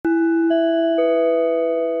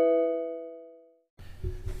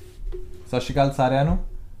ਸਤਿ ਸ਼੍ਰੀ ਅਕਾਲ ਸਾਰਿਆਂ ਨੂੰ।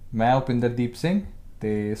 ਮੈਂ ਉਪਿੰਦਰਦੀਪ ਸਿੰਘ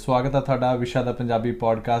ਤੇ ਸਵਾਗਤ ਹੈ ਤੁਹਾਡਾ ਵਿਸ਼ਾ ਦਾ ਪੰਜਾਬੀ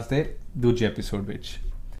ਪੋਡਕਾਸਟ ਦੇ ਦੂਜੇ ਐਪੀਸੋਡ ਵਿੱਚ।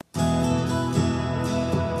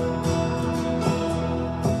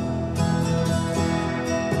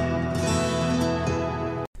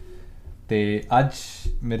 ਤੇ ਅੱਜ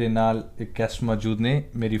ਮੇਰੇ ਨਾਲ ਇੱਕ ਗੈਸਟ ਮੌਜੂਦ ਨੇ,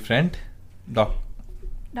 ਮੇਰੀ ਫਰੈਂਡ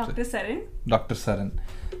ਡਾਕਟਰ ਸਰਨ।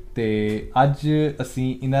 ਤੇ ਅੱਜ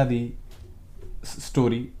ਅਸੀਂ ਇਹਨਾਂ ਦੀ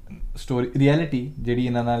ਸਟੋਰੀ ਰਿਐਲਿਟੀ ਜਿਹੜੀ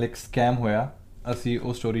ਇਹਨਾਂ ਨਾਲ ਇੱਕ ਸਕੈਮ ਹੋਇਆ, ਅਸੀਂ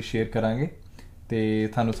ਉਹ ਸਟੋਰੀ ਸ਼ੇਅਰ ਕਰਾਂਗੇ ਅਤੇ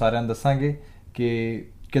ਤੁਹਾਨੂੰ ਸਾਰਿਆਂ ਨੂੰ ਦੱਸਾਂਗੇ ਕਿ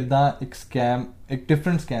ਕਿੱਦਾਂ ਇੱਕ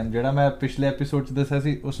ਡਿਫਰੈਂਟ ਸਕੈਮ ਜਿਹੜਾ ਮੈਂ ਪਿਛਲੇ ਐਪੀਸੋਡ 'ਚ ਦੱਸਿਆ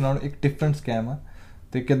ਸੀ ਉਸ ਨਾਲ ਇੱਕ ਡਿਫਰੈਂਟ ਸਕੈਮ ਆ,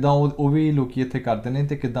 ਅਤੇ ਕਿੱਦਾਂ ਉਹ ਵੀ ਲੋਕ ਇੱਥੇ ਕਰਦੇ ਨੇ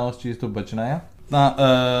ਅਤੇ ਕਿੱਦਾਂ ਉਸ ਚੀਜ਼ ਤੋਂ ਬਚਣਾ ਆ। ਤਾਂ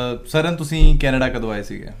ਸਰਨ, ਤੁਸੀਂ ਕੈਨੇਡਾ ਕਦੋਂ ਆਏ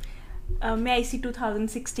ਸੀਗੇ? ਮੈਂ ਆਈ ਸੀ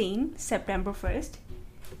 2016 ਸੈਪਟੈਂਬਰ 1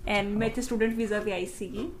 ਐਂਡ ਮੈਂ ਇੱਥੇ ਸਟੂਡੈਂਟ ਵੀਜ਼ਾ 'ਤੇ ਆਈ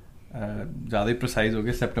ਸੀਗੀ। ਜ਼ਿਆਦਾ ਹੀ ਪ੍ਰਸਾਈਜ਼ ਹੋ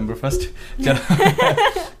ਗਏ, ਸੈਪਟੈਂਬਰ 1।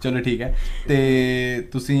 ਚਲੋ ਠੀਕ ਹੈ। ਅਤੇ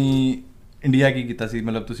ਤੁਸੀਂ ਇੰਡੀਆ ਕੀ ਕੀਤਾ ਸੀ?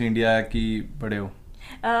 ਮਤਲਬ ਤੁਸੀਂ ਇੰਡੀਆ ਕੀ ਪੜ੍ਹੇ ਹੋ?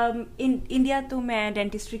 ਇੰਡੀਆ ਤੋਂ ਮੈਂ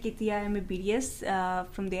ਡੈਂਟਿਸਟਰੀ ਕੀਤੀ ਆ, MBBS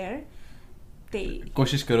ਫਰੋਮ ਦੇਅਰ। ਅਤੇ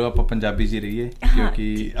ਕੋਸ਼ਿਸ਼ ਕਰੋ ਆਪਾਂ ਪੰਜਾਬੀ 'ਚ ਹੀ ਰਹੀਏ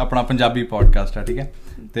ਕਿਉਂਕਿ ਆਪਣਾ ਪੰਜਾਬੀ ਪੋਡਕਾਸਟ ਆ, ਠੀਕ ਹੈ।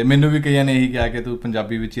 ਅਤੇ ਮੈਨੂੰ ਵੀ ਕਈਆਂ ਨੇ ਇਹੀ ਕਿਹਾ ਕਿ ਤੂੰ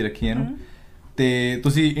ਪੰਜਾਬੀ ਵਿੱਚ ਹੀ ਰੱਖੀ ਇਹਨੂੰ। ਅਤੇ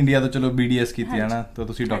ਤੁਸੀਂ ਇੰਡੀਆ ਤੋਂ ਚਲੋ BDS ਕੀਤੀ ਹੈ ਨਾ, ਤਾਂ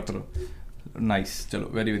ਤੁਸੀਂ ਡਾਕਟਰ ਹੋ। ਨਾਈਸ, ਚਲੋ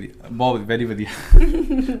ਵੈਰੀ ਵਧੀਆ, ਬਹੁਤ ਵੈਰੀ ਵਧੀਆ,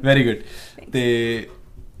 ਵੈਰੀ ਗੁੱਡ। ਅਤੇ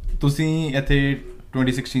ਤੁਸੀਂ ਇੱਥੇ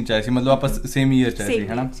 2016 'ਚ ਆਏ ਸੀ, ਮਤਲਬ ਆਪਾਂ ਸੇਮ ਈਅਰ 'ਚ ਆਏ ਸੀ,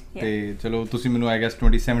 ਹੈ ਨਾ। ਅਤੇ ਚਲੋ ਤੁਸੀਂ ਮੈਨੂੰ ਆਈ ਗੈਸ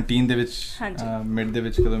 2017 ਦੇ ਵਿੱਚ ਮਿਡ ਦੇ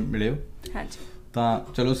ਵਿੱਚ ਕਦੋਂ ਮਿਲੇ ਹੋ।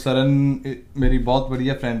 ਤਾਂ ਚਲੋ ਸਰਨ ਮੇਰੀ ਬਹੁਤ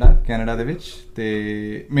ਵਧੀਆ ਫਰੈਂਡ ਆ ਕੈਨੇਡਾ ਦੇ ਵਿੱਚ।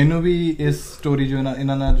 ਅਤੇ ਮੈਨੂੰ ਵੀ ਇਸ ਸਟੋਰੀ ਜੋ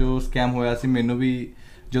ਇਹਨਾਂ ਨਾਲ ਜੋ ਸਕੈਮ ਹੋਇਆ ਸੀ, ਮੈਨੂੰ ਵੀ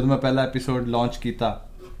ਜਦੋਂ ਮੈਂ ਪਹਿਲਾ ਐਪੀਸੋਡ ਲਾਂਚ ਕੀਤਾ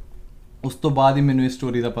ਉਸ ਤੋਂ ਬਾਅਦ ਹੀ ਮੈਨੂੰ ਇਸ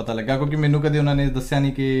ਸਟੋਰੀ ਦਾ ਪਤਾ ਲੱਗਾ, ਕਿਉਂਕਿ ਮੈਨੂੰ ਕਦੇ ਉਹਨਾਂ ਨੇ ਦੱਸਿਆ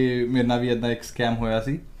ਨਹੀਂ ਕਿ ਮੇਰੇ ਨਾਲ ਵੀ ਇੱਦਾਂ ਇੱਕ ਸਕੈਮ ਹੋਇਆ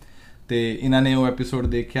ਸੀ। ਅਤੇ ਇਹਨਾਂ ਨੇ ਉਹ ਐਪੀਸੋਡ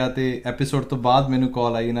ਦੇਖਿਆ ਅਤੇ ਐਪੀਸੋਡ ਤੋਂ ਬਾਅਦ ਮੈਨੂੰ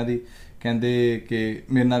ਕਾਲ ਆਈ ਇਹਨਾਂ ਦੀ, ਕਹਿੰਦੇ ਕਿ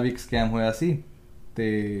ਮੇਰੇ ਨਾਲ ਵੀ ਇੱਕ ਸਕੈਮ ਹੋਇਆ ਸੀ। ਅਤੇ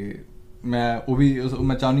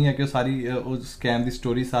ਮੈਂ ਚਾਹੁੰਦੀ ਹਾਂ ਕਿ ਉਹ ਸਕੈਮ ਦੀ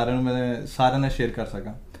ਸਟੋਰੀ ਸਾਰਿਆਂ ਨਾਲ ਸ਼ੇਅਰ ਕਰ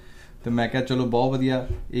ਸਕਾਂ। ਅਤੇ ਮੈਂ ਕਿਹਾ ਚਲੋ ਬਹੁਤ ਵਧੀਆ,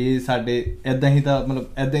 ਇਹ ਸਾਡੇ ਇੱਦਾਂ ਹੀ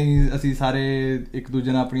ਅਸੀਂ ਸਾਰੇ ਇੱਕ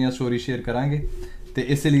ਦੂਜੇ ਨਾਲ ਆਪਣੀਆਂ ਸਟੋਰੀ ਸ਼ੇਅਰ ਕਰਾਂਗੇ। ਅਤੇ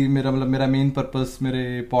ਇਸ ਲਈ ਮੇਰਾ ਮੇਨ ਪਰਪਸ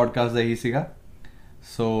ਮੇਰੇ ਪੋਡਕਾਸਟ ਦਾ ਇਹੀ ਸੀਗਾ।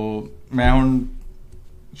 ਸੋ ਮੈਂ ਹੁਣ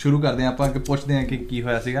ਸ਼ੁਰੂ ਕਰਦੇ ਹਾਂ, ਆਪਾਂ ਅੱਗੇ ਪੁੱਛਦੇ ਹਾਂ ਕਿ ਕੀ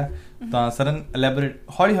ਹੋਇਆ ਸੀਗਾ। ਤਾਂ ਸਰਨ ਐਲੈਬੋਰੇਟ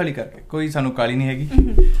ਹੌਲੀ ਕਰਕੇ, ਕੋਈ ਸਾਨੂੰ ਕਾਹਲੀ ਨਹੀਂ ਹੈਗੀ,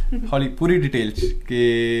 ਹੌਲੀ ਪੂਰੀ ਡਿਟੇਲ 'ਚ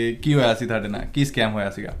ਕਿ ਕੀ ਹੋਇਆ ਸੀ ਤੁਹਾਡੇ ਨਾਲ, ਕੀ ਸਕੈਮ ਹੋਇਆ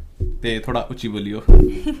ਸੀਗਾ, ਅਤੇ ਥੋੜ੍ਹਾ ਉੱਚੀ ਬੋਲੀਓ।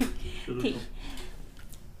 ਠੀਕ।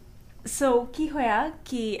 ਸੋ ਕੀ ਹੋਇਆ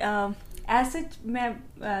ਕਿ ਐਜ਼ ਸੱਚ ਮੈਂ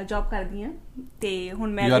ਜੋਬ ਕਰਦੀ ਹਾਂ ਅਤੇ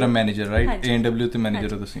ਹੁਣ ਮੈਂ you are a manager, right? A&W 'ਤੇ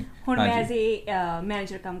ਮੈਨੇਜਰ ਹੋ ਤੁਸੀਂ ਹੁਣ। ਮੈਂ ਐਜ਼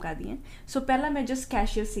ਮੈਨੇਜਰ ਕੰਮ ਕਰਦੀ ਹਾਂ। ਸੋ ਪਹਿਲਾਂ ਮੈਂ ਜਸਟ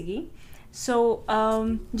ਕੈਸ਼ੀਅਰ ਸੀਗੀ। ਸੋ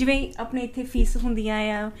ਜਿਵੇਂ ਆਪਣੇ ਇੱਥੇ ਫੀਸ ਹੁੰਦੀਆਂ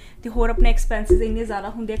ਆ ਅਤੇ ਹੋਰ ਆਪਣੇ ਐਕਸਪੈਂਸਿਸ ਇੰਨੇ ਜ਼ਿਆਦਾ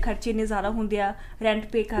ਹੁੰਦੇ ਆ, ਖਰਚੇ ਇੰਨੇ ਜ਼ਿਆਦਾ ਹੁੰਦੇ ਆ, ਰੈਂਟ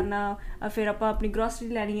ਪੇ ਕਰਨਾ, ਫਿਰ ਆਪਾਂ ਆਪਣੀ ਗਰੋਸਰੀ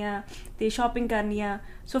ਲੈਣੀ ਆ ਅਤੇ ਸ਼ੋਪਿੰਗ ਕਰਨੀ ਆ।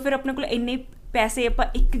 ਸੋ ਫਿਰ ਆਪਣੇ ਕੋਲ ਇੰਨੇ ਪੈਸੇ ਆਪਾਂ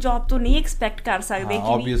ਇੱਕ ਜੋਬ ਤੋਂ ਨਹੀਂ ਐਕਸਪੈਕਟ ਕਰ ਸਕਦੇ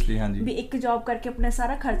ਕਿ ਵੀ ਇੱਕ ਜੋਬ ਕਰਕੇ ਆਪਣਾ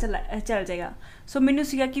ਸਾਰਾ ਖਰਚਾ ਚੱਲ ਜਾਏਗਾ। ਸੋ ਮੈਨੂੰ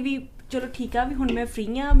ਸੀਗਾ ਕਿ ਵੀ ਚਲੋ ਠੀਕ ਆ, ਵੀ ਹੁਣ ਮੈਂ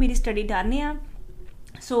ਫਰੀ ਹਾਂ, ਮੇਰੀ ਸਟੱਡੀ ਡਨ ਆ।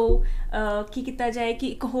 ਸੋ ਕੀ ਕੀਤਾ ਜਾਏ ਕਿ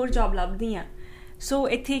ਇੱਕ ਹੋਰ ਜੋਬ ਲੱਭਦੀ ਹਾਂ। ਸੋ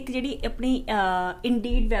ਇੱਥੇ ਇੱਕ ਜਿਹੜੀ ਆਪਣੀ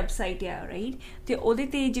ਇੰਡੀਡ ਵੈਬਸਾਈਟ ਆ, ਰਾਈਟ? ਅਤੇ ਉਹਦੇ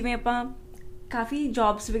 'ਤੇ ਜਿਵੇਂ ਆਪਾਂ ਕਾਫੀ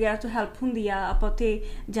ਜੋਬਸ ਵਗੈਰਾ ਤੋਂ ਹੈਲਪ ਹੁੰਦੀ ਆ, ਆਪਾਂ ਉੱਥੇ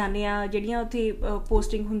ਜਾਂਦੇ ਹਾਂ, ਜਿਹੜੀਆਂ ਉੱਥੇ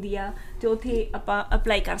ਪੋਸਟਿੰਗ ਹੁੰਦੀ ਆ ਅਤੇ ਉੱਥੇ ਆਪਾਂ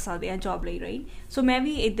ਅਪਲਾਈ ਕਰ ਸਕਦੇ ਹਾਂ ਜੋਬ ਲਈ, ਰਾਈਟ? ਸੋ ਮੈਂ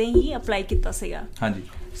ਵੀ ਇੱਦਾਂ ਹੀ ਅਪਲਾਈ ਕੀਤਾ ਸੀਗਾ। ਹਾਂਜੀ।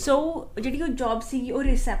 ਸੋ ਜਿਹੜੀ ਉਹ ਜੋਬ ਸੀਗੀ ਉਹ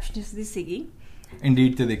ਰਿਸੈਪਸ਼ਨਿਸਟ ਦੀ ਸੀਗੀ।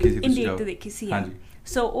 ਇੰਡੀਡ 'ਤੇ ਦੇਖੀ ਸੀ। ਹਾਂਜੀ।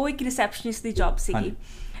 ਸੋ ਉਹ ਇੱਕ ਰਿਸੈਪਸ਼ਨਿਸਟ ਦੀ ਜੋਬ ਸੀਗੀ।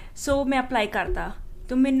 ਸੋ ਮੈਂ ਅਪਲਾਈ ਕਰਤਾ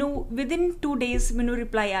ਤਾਂ ਮੈਨੂੰ ਵਿਦਿਨ 2 days ਮੈਨੂੰ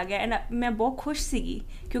ਰਿਪਲਾਈ ਆ ਗਿਆ ਐਂਡ ਮੈਂ ਬਹੁਤ ਖੁਸ਼ ਸੀਗੀ,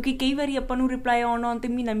 ਕਿਉਂਕਿ ਕਈ ਵਾਰੀ ਆਪਾਂ ਨੂੰ ਰਿਪਲਾਈ ਆਉਣ 'ਤੇ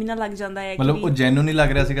ਮਹੀਨਾ ਲੱਗ ਜਾਂਦਾ ਹੈ। ਮਤਲਬ ਉਹ ਜੈਨੂਇਨ ਹੀ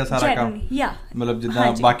ਲੱਗ ਰਿਹਾ ਸੀਗਾ ਸਾਰਾ ਕੰਮ? ਮਤਲਬ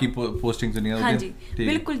ਜਿੱਦਾਂ ਬਾਕੀ ਪੋਸਟਿੰਗਸ ਹੁੰਦੀਆਂ? ਹਾਂਜੀ,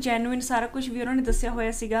 ਬਿਲਕੁਲ ਜੈਨੂਇਨ ਸਾਰਾ ਕੁਛ ਵੀ ਉਹਨਾਂ ਨੇ ਦੱਸਿਆ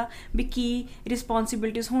ਹੋਇਆ ਸੀਗਾ ਵੀ ਕੀ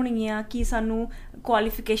ਰਿਸਪੋਂਸੀਬਿਲਿਟੀਜ਼ ਹੋਣਗੀਆਂ, ਕੀ ਸਾਨੂੰ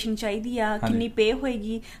ਕੁਆਲੀਫਿਕੇਸ਼ਨ ਚਾਹੀਦੀ ਆ, ਕਿੰਨੀ ਪੇ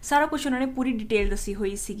ਹੋਏਗੀ, ਸਾਰਾ ਕੁਛ ਉਹਨਾਂ ਨੇ ਪੂਰੀ ਡਿਟੇਲ ਦੱਸੀ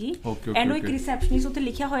ਹੋਈ ਸੀਗੀ। ਐਂਡ ਉਹ ਇੱਕ ਰਿਸੈਪਸ਼ਨਿਸਟ ਉੱਥੇ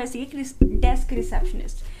ਲਿਖਿਆ ਹੋਇਆ ਸੀਗਾ ਕਿ ਡੈਸਕ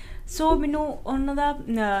ਰਿਸੈਪਸ਼ਨਿਸਟ। ਸੋ ਮੈਨੂੰ ਉਹਨਾਂ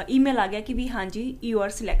ਦਾ ਈਮੇਲ ਆ ਗਿਆ ਕਿ ਵੀ ਹਾਂਜੀ ਯੂ ਆਰ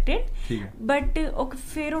ਸਿਲੈਕਟਡ। ਬਟ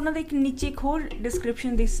ਫਿਰ ਉਹਨਾਂ ਦਾ ਇੱਕ ਨੀਚੇ ਇੱਕ ਹੋਰ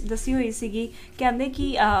ਡਿਸਕ੍ਰਿਪਸ਼ਨ ਦੱਸੀ ਹੋਈ ਸੀਗੀ, ਕਹਿੰਦੇ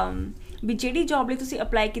ਕਿ ਵੀ ਜਿਹੜੀ ਜੋਬ ਲਈ ਤੁਸੀਂ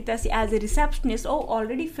ਅਪਲਾਈ ਕੀਤਾ ਸੀ ਐਜ਼ ਅ ਰਿਸੈਪਸ਼ਨਿਸਟ ਉਹ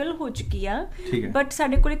ਆਲਰੇਡੀ ਫਿਲ ਹੋ ਚੁੱਕੀ ਆ, ਬਟ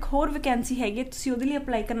ਸਾਡੇ ਕੋਲ ਇੱਕ ਹੋਰ ਵੈਕੈਂਸੀ ਹੈਗੀ, ਤੁਸੀਂ ਉਹਦੇ ਲਈ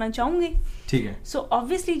ਅਪਲਾਈ ਕਰਨਾ ਚਾਹੋਗੇ? ਠੀਕ ਹੈ। ਸੋ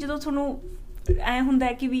ਓਬਵੀਅਸਲੀ ਜਦੋਂ ਤੁਹਾਨੂੰ ਐਂ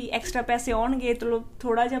ਹੁੰਦਾ ਕਿ ਵੀ ਐਕਸਟਰਾ ਪੈਸੇ ਆਉਣਗੇ, ਚਲੋ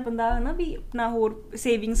ਥੋੜ੍ਹਾ ਜਿਹਾ ਬੰਦਾ ਹੈ ਨਾ ਵੀ ਆਪਣਾ ਹੋਰ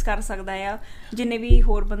ਸੇਵਿੰਗਸ ਕਰ ਸਕਦਾ ਆ, ਜਿੰਨੇ ਵੀ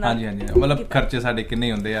ਹੋਰ ਬੰਦਾ। ਹਾਂਜੀ, ਮਤਲਬ ਖਰਚੇ ਸਾਡੇ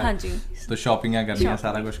ਕਿੰਨੇ ਹੁੰਦੇ ਆ। ਹਾਂਜੀ। ਤਾਂ ਸ਼ੋਪਿੰਗਾਂ ਕਰਨੀਆਂ,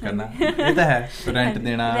 ਸਾਰਾ ਕੁਛ ਕਰਨਾ, ਇਹ ਤਾਂ ਹੈ, ਰੈਂਟ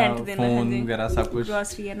ਦੇਣਾ, ਫੋਨ ਵਗੈਰਾ ਸਭ ਕੁਛ,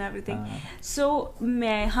 ਗਰੋਸਰੀ ਐਂਡ ਐਵਰੀਥਿੰਗ। ਸੋ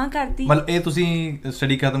ਮੈਂ ਹਾਂ ਕਰਤੀ। ਮਤਲਬ ਇਹ ਤੁਸੀਂ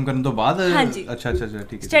ਸਟੱਡੀ ਖਤਮ ਕਰਨ ਤੋਂ ਬਾਅਦ? ਹਾਂਜੀ। ਅੱਛਾ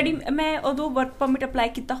ਠੀਕ ਹੈ। ਸਟੱਡੀ ਮੈਂ ਉਦੋਂ ਵਰਕ ਪਰਮਿਟ ਅਪਲਾਈ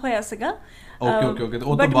ਕੀਤਾ ਹੋਇਆ ਸੀਗਾ ਓਕੇ ਉਹ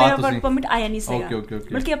ਤੋਂ ਬਾਅਦ ਤੁਸੀਂ ਵਰਕ ਪਰਮਿਟ ਆਇਆ ਨਹੀਂ ਸੀਗਾ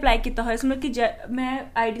ਮਤਲਬ ਕਿ ਅਪਲਾਈ ਕੀਤਾ ਹੋਇਆ ਸੀ ਮਤਲਬ ਕਿ ਮੈਂ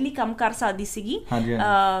ਆਈਡੀਅਲੀ ਕੰਮ ਕਰ ਸਕਦੀ ਸੀਗੀ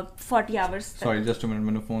 40 hours sorry just a minute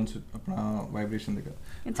ਮੈਨੂੰ ਫੋਨ ਆਪਣਾ ਵਾਈਬ੍ਰੇਸ਼ਨ ਦੇਗਾ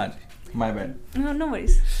ਹਾਂਜੀ ਮਾਈ ਬੈਡ ਨੋ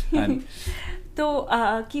ਵਰੀਜ਼ ਤੋ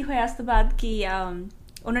ਕੀ ਹੋਇਆ ਉਸ ਤੋਂ ਬਾਅਦ ਕਿ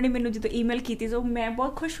ਉਹਨਾਂ ਨੇ ਮੈਨੂੰ ਜਦੋਂ ਈਮੇਲ ਕੀਤੀ ਤਾਂ ਮੈਂ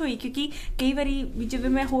ਬਹੁਤ ਖੁਸ਼ ਹੋਈ ਕਿਉਂਕਿ ਕਈ ਵਾਰੀ ਜਦੋਂ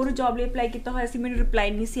ਮੈਂ ਹੋਰ ਜੋਬ ਲਈ ਅਪਲਾਈ ਕੀਤਾ ਹੋਇਆ ਸੀ ਮੈਨੂੰ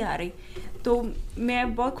ਰਿਪਲਾਈ ਨਹੀਂ ਸੀ ਆ ਰਹੀ ਤੋ ਮੈਂ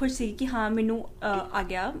ਬਹੁਤ ਖੁਸ਼ ਸੀ ਕਿ ਹਾਂ ਮੈਨੂੰ ਆ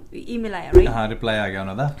ਗਿਆ ਈਮੇਲ ਆਇਆ ਰਾਈਟ ਹਾਂ ਰਿਪਲਾਈ ਆ ਗਿਆ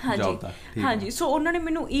ਉਹਨਾਂ ਦਾ ਜੌਬ ਦਾ ਹਾਂਜੀ ਸੋ ਉਹਨਾਂ ਨੇ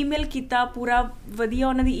ਮੈਨੂੰ ਈਮੇਲ ਕੀਤਾ ਪੂਰਾ ਵਧੀਆ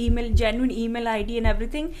ਉਹਨਾਂ ਦੀ email genuine email ID and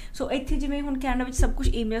everything ਸੋ ਇੱਥੇ ਜਿਵੇਂ ਹੁਣ ਕੈਨੇਡਾ ਵਿੱਚ ਸਭ ਕੁਝ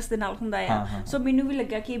ਈਮੇਲਸ ਦੇ ਨਾਲ ਹੁੰਦਾ ਆ ਸੋ ਮੈਨੂੰ ਵੀ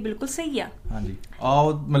ਲੱਗਿਆ ਕਿ ਇਹ ਬਿਲਕੁਲ ਸਹੀ ਆ ਹਾਂਜੀ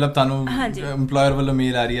ਮਤਲਬ ਤੁਹਾਨੂੰ EMPLOYER ਵੱਲੋਂ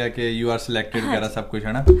ਮੇਲ ਆ ਰਹੀ ਹੈ ਕਿ ਯੂ ਆਰ ਸਿਲੈਕਟਡ ਵਗੈਰਾ ਸਭ ਕੁਝ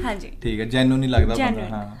ਹੈ ਨਾ ਹਾਂਜੀ ਠੀਕ ਹੈ ਜੈਨੂਇਨ ਹੀ ਲੱਗਦਾ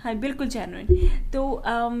ਹਾਂ ਬਿਲਕੁਲ ਜੈਨੂਇਨ ਤੋ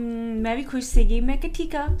ਮੈਂ ਵੀ ਖੁਸ਼ ਸੀਗੀ ਮੈਂ ਕਿ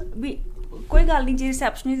ਠੀਕ ਆ ਵੀ ਕੋਈ ਗੱਲ ਨਹੀਂ ਜੇ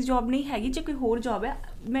ਰਿਸੈਪਸ਼ਨਿਸਟ ਦੀ ਜੋਬ ਨਹੀਂ ਹੈਗੀ ਜੇ ਕੋਈ ਹੋਰ ਜੋਬ ਹੈ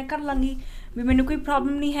ਮੈਂ ਕਰ ਲਾਂਗੀ ਵੀ ਮੈਨੂੰ ਕੋਈ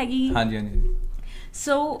ਪ੍ਰੋਬਲਮ ਨਹੀਂ ਹੈਗੀ ਹਾਂਜੀ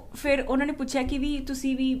ਸੋ ਫਿਰ ਉਹਨਾਂ ਨੇ ਪੁੱਛਿਆ ਕਿ ਵੀ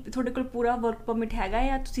ਤੁਸੀਂ ਵੀ ਤੁਹਾਡੇ ਕੋਲ ਪੂਰਾ ਵਰਕ ਪਰਮਿਟ ਹੈਗਾ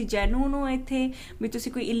ਆ ਤੁਸੀਂ ਜੈਨੂਇਨ ਹੋ ਇੱਥੇ ਵੀ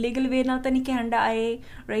ਤੁਸੀਂ ਕੋਈ ਇਲੀਗਲ ਵੇ ਨਾਲ ਤਾਂ ਨਹੀਂ ਕੈਨੇਡਾ ਆਏ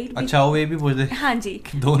ਰਾਈਟ ਅੱਛਾ ਉਹ ਇਹ ਵੀ ਪੁੱਛਦੇ ਹਾਂਜੀ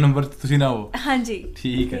 2 ਨੰਬਰ ਤੁਸੀਂ ਨਾ ਹੋ ਹਾਂਜੀ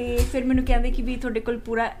ਠੀਕ ਹੈ ਤੇ ਫਿਰ ਮੈਨੂੰ ਕਹਿੰਦੇ ਕਿ ਵੀ ਤੁਹਾਡੇ ਕੋਲ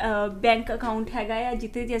ਪੂਰਾ ਬੈਂਕ ਅਕਾਊਂਟ ਹੈਗਾ ਆ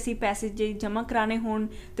ਜਿੱਥੇ ਜੇ ਅਸੀਂ ਪੈਸੇ ਜੇ ਜਮ੍ਹਾਂ ਕਰਾਣੇ ਹੋਣ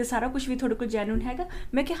ਤੇ ਸਾਰਾ ਕੁਝ ਵੀ ਤੁਹਾਡੇ ਕੋਲ ਜੈਨੂਇਨ ਹੈਗਾ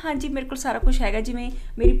ਮੈਂ ਕਿਹਾ ਹਾਂਜੀ ਮੇਰੇ ਕੋਲ ਸਾਰਾ ਕੁਝ ਹੈਗਾ ਜਿਵੇਂ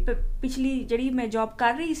ਮੇਰੀ ਪਿਛਲੀ ਜਿਹੜੀ ਮੈਂ ਜੌਬ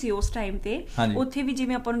ਕਰ ਰਹੀ ਸੀ ਉਸ ਟਾਈਮ ਤੇ ਉੱਥੇ ਵੀ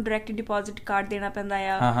ਜਿਵੇਂ ਆਪਾਂ ਨੂੰ ਡਾਇਰੈਕਟ ਡਿਪੋਜ਼ਿਟ ਕਾਰਡ ਦੇਣਾ ਪੈਂਦਾ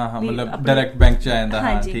ਆ ਹਾਂ ਮਤਲਬ ਡਾਇਰੈਕਟ ਬੈਂਕ ਚ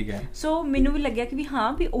ਹਾਂਜੀ ਠੀਕ ਹੈ ਸੋ ਮੈਨੂੰ ਵੀ ਲੱਗਿਆ ਕਿ ਵੀ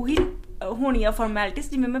ਹਾਂ ਵੀ ਉਹੀ ਹੋਣੀ ਆ ਫਾਰਮੈਲਿਟੀਜ਼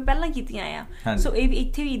ਜਿਵੇਂ ਮੈਂ ਪਹਿਲਾਂ ਕੀਤੀਆਂ ਆ ਸੋ ਇਹ ਵੀ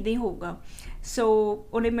ਇੱਥੇ ਵੀ ਇੱਦਾਂ ਹੀ ਹੋਊਗਾ ਸੋ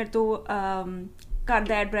ਉਹਨੇ ਮੇਰੇ ਤੋਂ ਘਰ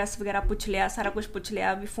ਦਾ ਐਡਰੈਸ ਵਗੈਰਾ ਪੁੱਛ ਲਿਆ ਸਾਰਾ ਕੁਝ ਪੁੱਛ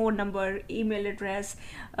ਲਿਆ ਵੀ phone number email address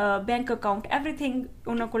bank account everything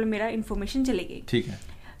ਉਹਨਾਂ ਕੋਲ ਮੇਰਾ ਇਨਫੋਰਮੇਸ਼ਨ ਚਲੀ ਗਈ ਠੀਕ ਹੈ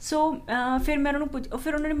ਸੋ ਫਿਰ ਮੈਂ ਉਹਨਾਂ ਨੂੰ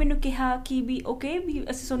ਫਿਰ ਉਹਨਾਂ ਨੇ ਮੈਨੂੰ ਕਿਹਾ ਕਿ ਵੀ ਓਕੇ ਵੀ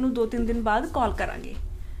ਅਸੀਂ ਤੁਹਾਨੂੰ 2-3 ਦਿਨ ਬਾਅਦ ਕਾਲ ਕਰਾਂਗੇ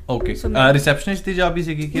ਓਕੇ ਰਿਸੈਪਸ਼ਨਿਸਟ ਦੀ ਜੌਬ ਹੀ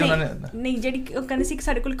ਸੀਗੀ ਕਿ ਉਹਨਾਂ ਨੇ ਨਹੀਂ ਜਿਹੜੀ ਉਹ ਕਹਿੰਦੇ ਸੀ ਕਿ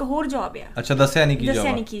ਸਾਡੇ ਕੋਲ ਇੱਕ ਹੋਰ ਜੌਬ ਆ ਅੱਛਾ ਦੱਸਿਆ ਨਹੀਂ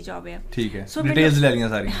ਕੀ ਜੌਬ ਆ ਠੀਕ ਹੈ ਡਿਟੇਲਸ ਲੈ ਲਈਆਂ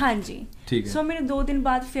ਸਾਰੀਆਂ ਹਾਂਜੀ ਠੀਕ ਹੈ ਸੋ ਮੈਨੂੰ 2 ਦਿਨ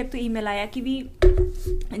ਬਾਅਦ ਫਿਰ ਤੋਂ ਈਮੇਲ ਆਇਆ ਕਿ ਵੀ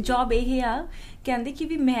ਜੌਬ ਇਹ ਆ ਕਹਿੰਦੇ ਕਿ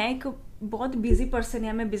ਵੀ ਮੈਂ ਇੱਕ ਬਹੁਤ ਬਿਜ਼ੀ ਪਰਸਨ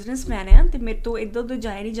ਆ ਮੈਂ ਬਿਜ਼ਨਸਮੈਨ ਆ ਤੇ ਮੇਰੇ ਤੋਂ ਇੱਧਰ ਉੱਧਰ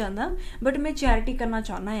ਜਾਇਆ ਨਹੀਂ ਜਾਂਦਾ ਬਟ ਮੈਂ ਚੈਰਿਟੀ ਕਰਨਾ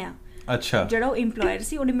ਚਾਹੁੰਦਾ ਆ ਅੱਛਾ ਜਿਹੜਾ ਉਹ EMPLOYER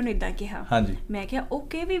ਸੀ ਉਹਨੇ ਮੈਨੂੰ ਇਦਾਂ ਕਿਹਾ ਮੈਂ ਕਿਹਾ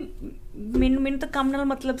ਓਕੇ ਵੀ ਮੈਨੂੰ ਤਾਂ ਕੰਮ ਨਾਲ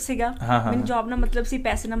ਮਤਲਬ ਸੀਗਾ ਮੈਨੂੰ ਜੌਬ ਨਾਲ ਮਤਲਬ ਸੀ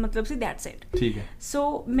ਪੈਸੇ ਨਾਲ ਮਤਲਬ ਸੀ ਦੈਟਸ ਇਟ ਠੀਕ ਹੈ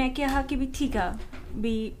ਸੋ ਮੈਂ ਕਿਹਾ ਕਿ ਵੀ ਠੀਕ ਆ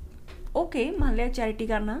ਵੀ ਓਕੇ ਮੰਨ ਲਿਆ ਚੈਰਿਟੀ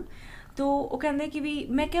ਕਰਨਾ ਤੋ ਉਹ ਕਹਿੰਦੇ ਕਿ ਵੀ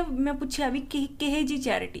ਮੈਂ ਪੁੱਛਿਆ ਵੀ ਕਿਹੇ ਜੀ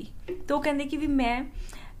ਚੈਰਿਟੀ ਤੋ ਉਹ ਕਹਿੰਦੇ ਕਿ ਵੀ ਮੈਂ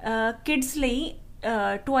ਕਿਡਸ ਲਈ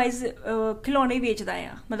ਟੁਆਇਜ਼ ਖਿਲੌਣੇ ਵੇਚਦਾ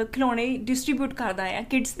ਆ ਮਤਲਬ ਖਿਲੌਣੇ ਡਿਸਟਰੀਬਿਊਟ ਕਰਦਾ ਆ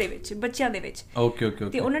ਕਿਡਸ ਦੇ ਵਿੱਚ ਬੱਚਿਆਂ ਦੇ ਵਿੱਚ ਓਕੇ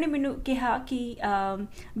ਤੇ ਉਹਨਾਂ ਨੇ ਮੈਨੂੰ ਕਿਹਾ ਕਿ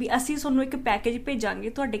ਵੀ ਅਸੀਂ ਤੁਹਾਨੂੰ ਇੱਕ ਪੈਕੇਜ ਭੇਜਾਂਗੇ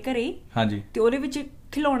ਤੁਹਾਡੇ ਘਰੇ ਹਾਂਜੀ ਤੇ ਉਹਦੇ ਵਿੱਚ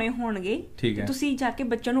ਖਿਲੌਣੇ ਹੋਣਗੇ ਤੁਸੀਂ ਜਾ ਕੇ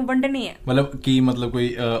ਬੱਚਿਆਂ ਨੂੰ ਵੰਡਣੇ ਆ ਮਤਲਬ ਕੀ ਮਤਲਬ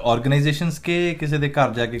ਕੋਈ ਆਰਗੇਨਾਈਜੇਸ਼ਨਸ ਕੇ ਕਿਸੇ ਦੇ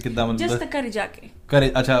ਘਰ ਜਾ ਕੇ ਕਿੱਦਾਂ ਮਤਲਬ ਜਸਟ ਘਰੇ ਜਾ ਕੇ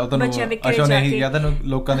ਘਰੇ ਅੱਛਾ ਤੁਹਾਨੂੰ ਅੱਛਾ ਉਹਨੇ ਇਹੀ ਕਿਹਾ ਤੁਹਾਨੂੰ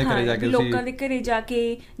ਲੋਕਾਂ ਦੇ ਘਰੇ ਜਾ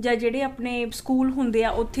ਕੇ ਜਾਂ ਜਿਹੜੇ ਆਪਣੇ ਸਕੂਲ ਹੁੰਦੇ ਆ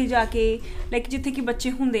ਉੱਥੇ ਜਾ ਕੇ ਲਾਈਕ ਜਿੱਥੇ ਕਿ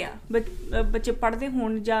ਬੱਚੇ ਹੁੰਦੇ ਆ ਬੱਚੇ ਪੜ੍ਹਦੇ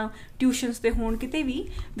ਹੋਣ ਜਾਂ ਟਿਊਸ਼ਨਸ ਤੇ ਹੋਣ ਕਿਤੇ ਵੀ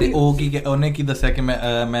ਤੇ ਉਹ ਕੀ ਉਹਨੇ ਕੀ ਦੱਸਿਆ ਕਿ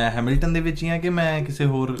ਮੈਂ ਹੈਮਿਲਟਨ ਦੇ ਵਿੱਚ ਹੀ ਆ ਕਿ ਮੈਂ ਕਿਸੇ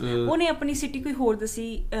ਹੋਰ ਉਹਨੇ ਆਪਣੀ ਸਿਟੀ ਕੋਈ ਹੋਰ ਦੱਸੀ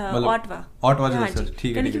ਆਟਵਾ ਚ ਦੱਸਿਆ ਠੀਕ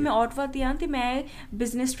ਹੈ ਕਹਿੰਦੀ ਕਿ ਮੈਂ ਆਟਵਾ ਤੇ ਆ ਤੇ ਮੈਂ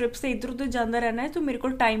ਬਿਜ਼ਨਸ ਟ੍ਰਿਪਸ ਤੇ ਇੱਧਰ ਉੱਧਰ ਜਾਂਦਾ ਰਹਿਣਾ ਹੈ ਤੇ ਮੇਰੇ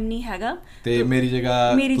ਕੋਲ ਟਾਈਮ ਨਹੀਂ ਹੈਗਾ ਤੇ ਮੇਰੀ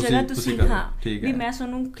ਜਗ੍ਹਾ ਤੁਸੀਂ ਹਾਂ ਵੀ ਮੈਂ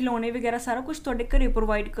ਤੁਹਾਨੂੰ ਖਿਲੌਣੇ ਵਗੈਰਾ ਸਾਰਾ ਕੁਝ ਤੁਹਾਡੇ ਘਰੇ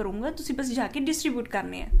ਪ੍ਰੋਵਾਈਡ ਕਰੂੰਗਾ ਤੁਸੀਂ ਬਸ ਜਾ ਕੇ ਡਿਸਟਰੀਬਿਊਟ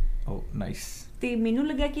ਕਰਨੇ ਆ ਓ ਨਾਈਸ ਤੇ ਮੈਨੂੰ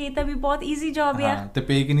ਲੱਗਿਆ ਕਿ ਇਹ ਤਾਂ ਵੀ ਬਹੁਤ ਈਜ਼ੀ ਜੌਬ ਆ ਤੇ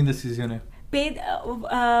ਪੇ ਕਿੰਨੀ ਦੱਸੀ ਸੀ ਉਹਨੇ ਪੇ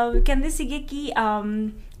ਕਹਿੰਦੇ ਸੀਗੇ ਕਿ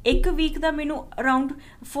ਇੱਕ ਵੀਕ ਦਾ ਮੈਨੂੰ ਅਰਾਊਂਡ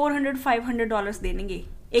 $400-500 ਦੇਣਗੇ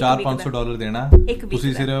 $400-500 ਦੇਣਾ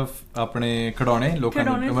ਤੁਸੀਂ ਸਿਰਫ ਆਪਣੇ ਖਿਡੌਣੇ ਲੋਕਾਂ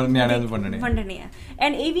ਨੂੰ ਨਿਆਣਿਆਂ ਨੂੰ ਵੰਡਣੇ ਆ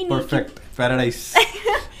ਐਂਡ ਇਹ ਵੀ ਨਹੀਂ ਪਰਫੈਕਟ ਪੈਰਾਡਾਈਸ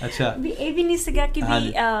ਅੱਛਾ ਵੀ ਇਹ ਵੀ ਨਹੀਂ ਸੀਗਾ ਕਿ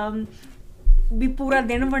ਵੀ ਪੂਰਾ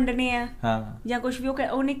ਦਿਨ ਵੰਡਣੇ ਆ ਜਾਂ ਕੁਝ ਵੀ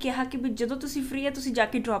ਉਹਨੇ ਕਿਹਾ ਕਿ ਵੀ ਜਦੋਂ ਤੁਸੀਂ ਫ੍ਰੀ ਆ ਤੁਸੀਂ ਜਾ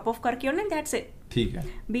ਕੇ ਡ੍ਰੌਪ ਆਫ ਕਰਕੇ ਆਉਣਾ ਦੈਟਸ ਇਟ ਠੀਕ ਹੈ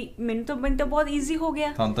ਵੀ ਮੈਨੂੰ ਤਾਂ ਬਹੁਤ ਈਜ਼ੀ ਹੋ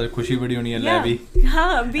ਗਿਆ ਤੁਹਾਨੂੰ ਤਾਂ ਖੁਸ਼ੀ ਬੜੀ ਹੋਣੀ ਹੈ ਲੈ ਵੀ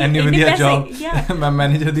ਹਾਂ ਵੀ ਇੰਨੀ ਵਧੀਆ ਜੌਬ ਮੈਂ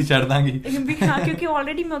ਮੈਨੇਜਰ ਦੀ ਛੱਡ ਦਾਂਗੀ ਵੀ ਹਾਂ ਕਿਉਂਕਿ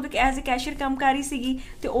ਆਲਰੇਡੀ ਮੈਂ ਉਹਦੇ ਐਜ਼ ਅ ਕੈਸ਼ੀਅਰ ਕੰਮ ਕਰ ਰਹੀ ਸੀਗੀ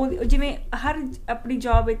ਤੇ ਉਹ ਜਿਵੇਂ ਹਰ ਆਪਣੀ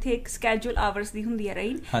ਜੌਬ ਇੱਥੇ ਇੱਕ ਸਕੈਜੂਲ ਆਵਰਸ ਦੀ ਹੁੰਦੀ ਹੈ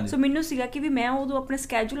ਰਾਈਟ ਸੋ ਮੈਨੂੰ ਸੀਗਾ ਕਿ ਵੀ ਮੈਂ ਉਦੋਂ ਆਪਣੇ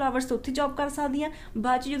ਸਕੈਜੂਲ ਆਵਰਸ ਤੋਂ ਉੱਥੇ ਜੌਬ ਕਰ ਸਕਦੀ ਹਾਂ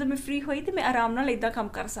ਬਾਅਦ 'ਚ ਜਦੋਂ ਮੈਂ ਫ੍ਰੀ ਹੋਈ ਤੇ ਮੈਂ ਆਰਾਮ ਨਾਲ ਏਦਾਂ ਕੰਮ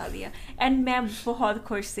ਕਰ ਸਕਦੀ ਹਾਂ ਐਂਡ ਮੈਂ ਬਹੁਤ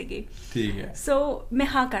ਖੁਸ਼ ਸੀਗੀ ਠੀਕ ਹੈ ਸੋ ਮੈਂ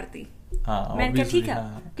ਹਾਂ ਕਰਤੀ ਮੈਂ ਕਿਹਾ ਠੀਕ ਆ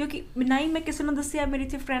ਕਿਉਂਕਿ ਨਾ ਹੀ ਮੈਂ ਕਿਸੇ ਨੂੰ ਦੱਸਿਆ ਮੇਰੀ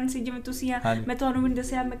ਇੱਥੇ ਫਰੈਂਡ ਸੀ ਜਿਵੇਂ ਤੁਸੀਂ ਆ ਮੈਂ ਤੁਹਾਨੂੰ ਵੀ ਨਹੀਂ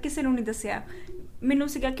ਦੱਸਿਆ ਮੈਂ ਕਿਸੇ ਨੂੰ ਨਹੀਂ ਦੱਸਿਆ ਮੈਨੂੰ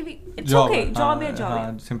ਸੀਗਾ ਕਿ ਵੀ ਇਟਸ ਓਕੇ ਜੌਬ ਹੈ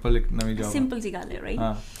ਸਿੰਪਲ ਇੱਕ ਨਵੀਂ ਜੌਬ ਸਿੰਪਲ ਜੀ ਗੱਲ ਹੈ ਰਾਈਟ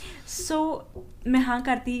ਸੋ ਮੈਂ ਹਾਂ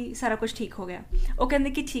ਕਰਤੀ ਸਾਰਾ ਕੁਝ ਠੀਕ ਹੋ ਗਿਆ ਉਹ ਕਹਿੰਦੇ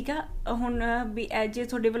ਕਿ ਠੀਕ ਆ ਹੁਣ ਵੀ ਜੇ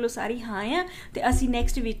ਤੁਹਾਡੇ ਵੱਲੋਂ ਸਾਰੀ ਹਾਂ ਆ ਤੇ ਅਸੀਂ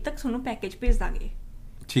ਨੈਕਸਟ ਵੀਕ ਤੱਕ ਤੁਹਾਨੂੰ ਪੈਕੇਜ ਭੇਜ ਦਾਂਗੇ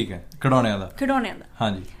ਠੀਕ ਹੈ ਖਿਡੌਣਿਆਂ ਦਾ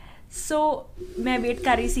ਹਾਂਜੀ ਸੋ ਮੈਂ ਵੇਟ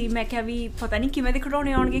ਕਰ ਰਹੀ ਸੀ, ਮੈਂ ਕਿਹਾ ਵੀ ਪਤਾ ਨਹੀਂ ਕਿਵੇਂ ਦੇ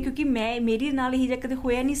ਖਿਡੌਣੇ ਆਉਣਗੇ, ਕਿਉਂਕਿ ਮੇਰੇ ਨਾਲ ਇਹੀ ਜਿਹਾ ਕਦੇ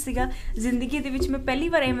ਹੋਇਆ ਨਹੀਂ ਸੀਗਾ ਜ਼ਿੰਦਗੀ ਦੇ ਵਿੱਚ। ਮੈਂ ਪਹਿਲੀ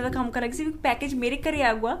ਵਾਰ ਐਵੇਂ ਦਾ ਕੰਮ ਕਰਾਂਗੀ ਸੀ ਵੀ ਪੈਕੇਜ ਮੇਰੇ ਘਰੇ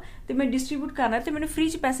ਆਊਗਾ ਤੇ ਮੈਂ ਡਿਸਟਰੀਬਿਊਟ ਕਰਨਾ ਤੇ ਮੈਨੂੰ ਫ੍ਰੀ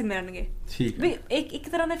 'ਚ ਪੈਸੇ ਮਿਲਣਗੇ। ਵੀ ਇੱਕ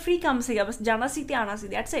ਤਰ੍ਹਾਂ ਦਾ ਫ੍ਰੀ ਕੰਮ ਸੀਗਾ, ਬਸ ਜਾਣਾ ਸੀ ਤੇ ਆਉਣਾ ਸੀ,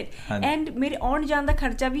 ਦੈਟਸ ਇਟ। ਐਂਡ ਮੇਰੇ ਆਉਣ ਜਾਣ ਦਾ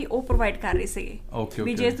ਖਰਚਾ ਵੀ ਉਹ ਪ੍ਰੋਵਾਈਡ ਕਰ ਰਹੇ ਸੀਗੇ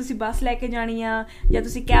ਵੀ ਜੇ ਤੁਸੀਂ ਬੱਸ ਲੈ ਕੇ ਜਾਣੀ ਆ ਜਾਂ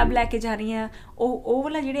ਤੁਸੀਂ ਕੈਬ ਲੈ ਕੇ ਜਾਣੀ ਆ, ਉਹ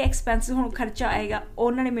ਵਾਲਾ ਜਿਹੜੇ ਐਕਸਪੈਂਸਿਸ ਹੁਣ ਖਰਚਾ ਆਏਗਾ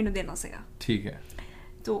ਉਹਨਾਂ ਨੇ ਮੈਨੂੰ ਦੇਣਾ ਸੀਗਾ। ਠੀਕ ਹੈ।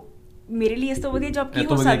 ਤੋ ਮੇਰੇ ਲਈ ਇਸ ਤੋਂ ਵਧੀਆ ਜੌਬ ਕੀ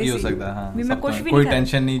ਹੋ ਸਕਦੀ ਸੀ? ਵੀ ਮੈਂ ਕੁਝ ਵੀ ਕੋਈ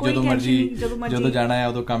ਟੈਨਸ਼ਨ ਨਹੀਂ, ਜਦੋਂ ਮਰਜੀ ਜਦੋਂ ਜਾਣਾ ਹੈ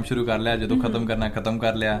ਉਦੋਂ ਕੰਮ ਸ਼ੁਰੂ ਕਰ ਲਿਆ, ਜਦੋਂ ਖਤਮ ਕਰਨਾ ਖਤਮ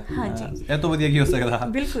ਕਰ ਲਿਆ। ਹਾਂਜੀ, ਇਹ ਤੋਂ ਵਧੀਆ ਕੀ ਹੋ ਸਕਦਾ?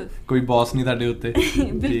 ਬਿਲਕੁਲ, ਕੋਈ ਬੌਸ ਨਹੀਂ ਤੁਹਾਡੇ ਉੱਤੇ।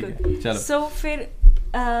 ਬਿਲਕੁਲ। ਚਲੋ ਸੋ ਫਿਰ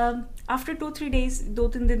ਆਫਟਰ 2-3 ਡੇਜ਼,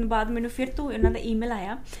 2-3 ਦਿਨ ਬਾਅਦ ਮੈਨੂੰ ਫਿਰ ਤੋਂ ਇਹਨਾਂ ਦਾ ਈਮੇਲ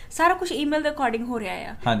ਆਇਆ। ਸਾਰਾ ਕੁਝ ਈਮੇਲ ਦੇ ਅਕੋਰਡਿੰਗ ਹੋ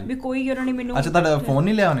ਰਿਹਾ ਆ ਵੀ ਕੋਈ ਉਹਨਾਂ ਨੇ ਮੈਨੂੰ। ਅੱਛਾ, ਤੁਹਾਡਾ ਫੋਨ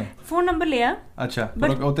ਨਹੀਂ ਲਿਆ ਉਹਨੇ? ਫੋਨ ਨੰਬਰ ਲਿਆ। ਅੱਛਾ, ਪਰ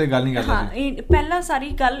ਉਹ ਤੇ ਗੱਲ ਨਹੀਂ ਕਰਦਾ ਸੀ। ਪਹਿਲਾਂ ਸਾਰੀ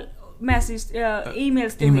ਗੱਲ ਮੈਸੇਜ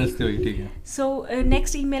ਈਮੇਲਸ ਤੇ ਹੋਈ। ਠੀਕ ਹੈ। ਸੋ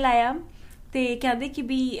ਨੈਕਸਟ ਈਮੇਲ ਆਇਆ ਤੇ ਕਹਿੰਦੇ ਕਿ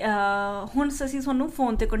ਵੀ ਹੁਣ ਅਸੀਂ ਤੁਹਾਨੂੰ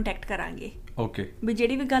ਫੋਨ ਤੇ ਕੰਟੈਕਟ ਕਰਾਂਗੇ। ਓਕੇ। ਵੀ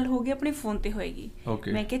ਜਿਹੜੀ ਵੀ ਗੱਲ ਹੋਊਗੀ ਆਪਣੇ ਫੋਨ ਤੇ ਹੋਏਗੀ।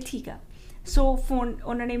 ਮੈਂ ਕਿਹਾ ਠੀਕ ਆ। ਸੋ ਫੋਨ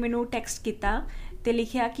ਉਹਨਾਂ ਨੇ ਮੈਨੂੰ ਟੈਕਸਟ ਕੀਤਾ ਤੇ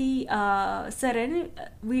ਲਿਖਿਆ ਕਿ ਸਰਨ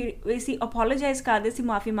ਅਸੀਂ ਅਪੋਲੋਜਾਈਜ਼ ਕਰਦੇ, ਅਸੀਂ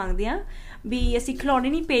ਮਾਫੀ ਮੰਗਦੇ ਹਾਂ ਵੀ ਅਸੀਂ ਖਿਡੌਣੇ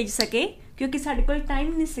ਨਹੀਂ ਭੇਜ ਸਕੇ ਕਿਉਂਕਿ ਸਾਡੇ ਕੋਲ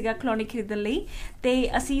ਟਾਈਮ ਨਹੀਂ ਸੀਗਾ ਖਿਡੌਣੇ ਖਰੀਦਣ ਲਈ, ਤੇ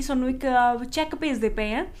ਅਸੀਂ ਤੁਹਾਨੂੰ ਇੱਕ ਚੈੱਕ ਭੇਜਦੇ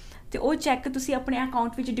ਪਏ ਹਾਂ ਤੇ ਉਹ ਚੈੱਕ ਤੁਸੀਂ ਆਪਣੇ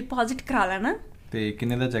ਅਕਾਊਂਟ ਵਿੱਚ ਡਿਪੋਜ਼ਿਟ ਕਰਾ ਲੈਣਾ। ਤੇ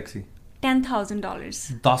ਕਿੰਨੇ ਦਾ ਚੈੱਕ ਸੀ? $10,000।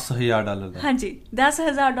 $10,000 ਦਾ? ਹਾਂਜੀ,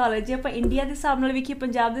 $10,000। ਜੇ ਆਪਾਂ ਇੰਡੀਆ ਦੇ ਹਿਸਾਬ ਨਾਲ ਵੇਖੀਏ,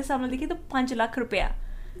 ਪੰਜਾਬ ਦੇ ਹਿਸਾਬ ਨਾਲ ਦੇਖੀਏ ਤਾਂ 5 ਲੱਖ ਰੁਪਇਆ।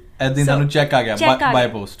 ਏਦਾਂ ਤੁਹਾਨੂੰ ਚੈੱਕ ਆ ਗਿਆ ਬਾਈ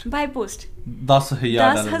ਪੋਸਟ? ਬਾਈ ਪੋਸਟ।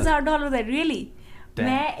 $10,000 ਦਾ। ਰੀਅਲੀ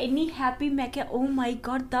ਮੈਂ ਇੰਨੀ ਹੈਪੀ, ਮੈਂ ਕਿਹਾ ਓ ਮਾਈ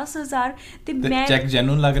ਗॉड 10,000। ਤੇ ਮੈਂ ਚੈੱਕ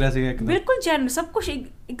ਜੈਨੂਇਨ ਲੱਗ ਰਿਹਾ ਸੀਗਾ? ਬਿਲਕੁਲ ਜੈਨੂਇਨ, ਸਭ ਕੁਝ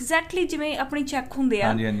ਐਗਜ਼ੈਕਟਲੀ ਜਿਵੇਂ ਆਪਣੇ ਚੈੱਕ ਹੁੰਦੇ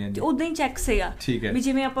ਆ ਤੇ ਉਦਾਂ ਹੀ ਚੈੱਕ ਸੀਗਾ। ਵੀ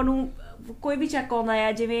ਜਿਵੇਂ ਆਪਾਂ ਨੂੰ ਕੋਈ ਵੀ ਚੈੱਕ ਆਉਂਦਾ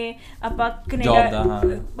ਆ, ਜਿਵੇਂ ਆਪਾਂ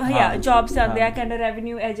ਕੈਨੇਡਾ ਜੌਬਸ ਆਉਂਦੇ ਆ, ਕੈਨੇਡਾ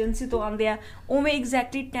ਰੈਵਨਿਊ ਏਜੰਸੀ ਤੋਂ ਆਉਂਦੇ ਆ, ਉਵੇਂ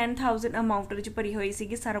ਐਗਜ਼ੈਕਟਲੀ 10,000 ਅਮਾਊਂਟ ਵਿੱਚ ਭਰੀ ਹੋਈ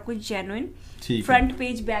ਸੀਗੀ। ਸਾਰਾ ਕੁਝ genuine, front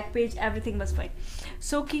page, back page, everything ਵਾਸ ਫਾਈਨ।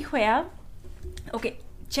 ਸੋ ਕੀ ਹੋਇਆ, ਓਕੇ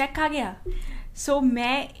ਚੈੱਕ ਆ ਗਿਆ। ਸੋ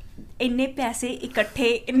ਮੈਂ ਇੰਨੇ ਪੈਸੇ ਇਕੱਠੇ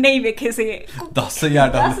ਨਹੀਂ ਵੇਖੇ ਸੀਗੇ।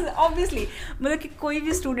 $10,000 ਓਬਵੀਅਸਲੀ, ਮਤਲਬ ਕਿ ਕੋਈ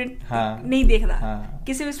ਵੀ ਸਟੂਡੈਂਟ ਨਹੀਂ ਦੇਖਦਾ,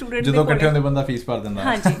 ਕਿਸੇ ਵੀ ਸਟੂਡੈਂਟ ਜਦੋਂ ਇਕੱਠੇ ਹੁੰਦੇ ਬੰਦਾ ਫੀਸ ਭਰ ਦਿੰਦਾ।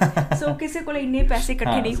 ਹਾਂਜੀ। ਸੋ ਕਿਸੇ ਕੋਲ ਇੰਨੇ ਪੈਸੇ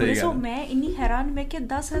ਇਕੱਠੇ ਨਹੀਂ ਹੋਏ। ਸੋ ਮੈਂ ਇੰਨੀ ਹੈਰਾਨ, ਮੈਂ ਕਿਹਾ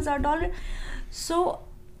 $10,000। ਸੋ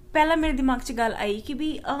ਪਹਿਲਾਂ ਮੇਰੇ ਦਿਮਾਗ 'ਚ ਗੱਲ ਆਈ ਕਿ ਵੀ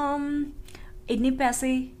ਇੰਨੇ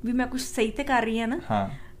ਪੈਸੇ ਵੀ ਮੈਂ ਕੁਛ ਸਹੀ ਤੇ ਕਰ ਰਹੀ ਹਾਂ ਨਾ।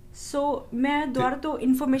 ਸੋ ਮੈਂ ਦੁਬਾਰਾ ਤੋਂ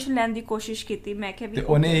ਇਨਫੋਰਮੇਸ਼ਨ ਲੈਣ ਦੀ ਕੋਸ਼ਿਸ਼ ਕੀਤੀ। ਮੈਂ ਕਿਹਾ ਵੀ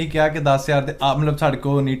ਉਹਨੇ ਇਹੀ ਕਿਹਾ ਕਿ 10,000 ਦੇ ਮਤਲਬ ਸਾਡੇ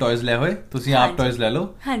ਕੋਲ ਨਹੀਂ ਟੌਇਜ਼ ਲੈ ਹੋਏ, ਤੁਸੀਂ ਆਪ ਟੌਇਜ਼ ਲੈ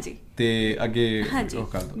ਲਓ। ਹਾਂਜੀ। ਤੇ ਅੱਗੇ ਉਹ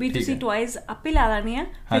ਕਰ ਦੋ ਵੀ ਤੁਸੀਂ ਟੌਇਜ਼ ਆਪੇ ਲਾ ਲੈਣੇ ਆ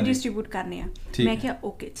ਤੇ ਡਿਸਟ੍ਰੀਬਿਊਟ ਕਰਨੇ ਆ। ਮੈਂ ਕਿਹਾ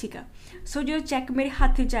ਓਕੇ ਠੀਕ ਆ। ਸੋ ਜਦੋਂ ਚੈੱਕ ਮੇਰੇ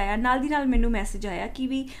ਹੱਥ ਵਿੱਚ ਆਇਆ, ਨਾਲ ਦੀ ਨਾਲ ਮੈਨੂੰ ਮੈਸੇਜ ਆਇਆ ਕਿ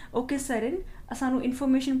ਵੀ ਓਕੇ ਸਰਨ, ਸਾਨੂੰ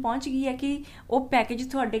ਇਨਫੋਰਮੇਸ਼ਨ ਪਹੁੰਚ ਗਈ ਹੈ ਕਿ ਉਹ ਪੈਕੇਜ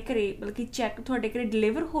ਤੁਹਾਡੇ ਘਰੇ, ਮਤਲਬ ਕਿ ਚੈੱਕ ਤੁਹਾਡੇ ਘਰੇ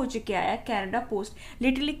ਡਿਲੀਵਰ ਹੋ ਚੁੱਕਿਆ ਹੈ। Canada post,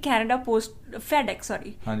 literally Canada post,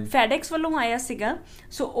 FedEx ਵੱਲੋਂ ਆਇਆ ਸੀਗਾ।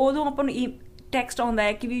 ਸੋ ਉਦੋਂ ਆਪਾਂ ਨੂੰ ਟੈਕਸਟ ਆਉਂਦਾ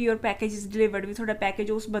ਹੈ ਕਿ ਵੀ ਯੋਰ ਪੈਕੇਜ ਇਜ਼ ਡਿਲੀਵਰਡ, ਵੀ ਤੁਹਾਡਾ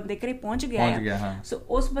ਪੈਕੇਜ ਉਸ ਬੰਦੇ ਘਰੇ ਪਹੁੰਚ ਗਿਆ ਹੈ। ਸੋ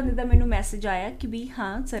ਉਸ ਬੰਦੇ ਦਾ ਮੈਨੂੰ ਮੈਸੇਜ ਆਇਆ ਕਿ ਵੀ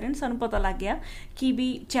ਹਾਂ ਸਰਨ, ਸਾਨੂੰ ਪਤਾ ਲੱਗ ਗਿਆ ਕਿ ਵੀ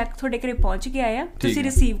ਚੈੱਕ ਤੁਹਾਡੇ ਘਰੇ ਪਹੁੰਚ ਗਿਆ ਆ, ਤੁਸੀਂ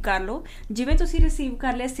ਰਿਸੀਵ ਕਰ ਲਓ। ਜਿਵੇਂ ਤੁਸੀਂ ਰਿਸੀਵ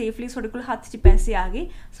ਕਰ ਲਿਆ ਸੇਫਲੀ, ਤੁਹਾਡੇ ਕੋਲ ਹੱਥ 'ਚ ਪੈਸੇ ਆ ਗਏ,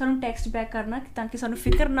 ਸਾਨੂੰ ਟੈਕਸਟ ਬੈਕ ਕਰਨਾ ਤਾਂ ਕਿ ਸਾਨੂੰ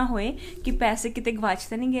ਫਿਕਰ ਨਾ ਹੋਏ ਕਿ ਪੈਸੇ ਕਿਤੇ ਗਵਾਚ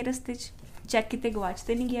ਤਾਂ ਨਹੀਂ ਗਏ ਰਸਤੇ 'ਚ, ਚੈੱਕ ਕਿਤੇ ਗਵਾਚ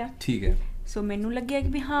ਤਾਂ ਨਹੀਂ ਗਿਆ। ਠੀਕ ਹੈ। ਸੋ ਮੈਨੂੰ ਲੱਗਿਆ ਕਿ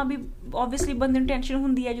ਵੀ ਹਾਂ ਵੀ ਓਬਵੀਅਸਲੀ ਬੰਦੇ ਨੂੰ ਟੈਨਸ਼ਨ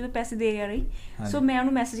ਹੁੰਦੀ ਹੈ ਜਦੋਂ ਪੈਸੇ ਦੇ ਰਹੀ। ਸੋ ਮੈਂ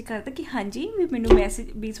ਉਹਨੂੰ ਮੈਸੇਜ ਕਰਤਾ ਕਿ ਹਾਂਜੀ ਵੀ ਮੈਨੂੰ ਮੈਸੇਜ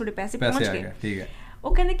ਵੀ ਤੁਹਾਡੇ ਪੈਸੇ ਪਹੁੰਚ ਗਏ। ਠੀਕ ਹੈ।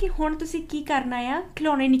 ਉਹ ਕਹਿੰਦੇ ਕਿ ਹੁਣ ਤੁਸੀਂ ਕੀ ਕਰਨਾ ਆ,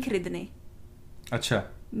 ਖਿਡੌਣੇ ਨਹੀਂ ਖਰੀਦਣੇ। ਅੱਛਾ।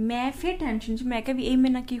 ਮੈਂ ਫਿਰ ਟੈਨਸ਼ਨ 'ਚ, ਮੈਂ ਕਿਹਾ ਵੀ ਇਹ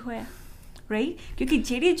ਮੇਰੇ ਨਾਲ ਕੀ ਹੋਇਆ, ਰਾਈਟ? ਕਿਉਂਕਿ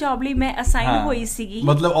ਜਿਹੜੀ ਜੌਬ ਲਈ ਮੈਂ ਅਸਾਈਨ ਹੋਈ ਸੀਗੀ,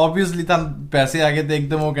 ਮਤਲਬ ਓਬਵੀਅਸਲੀ ਤਾਂ ਪੈਸੇ ਆ ਗਏ ਤੇ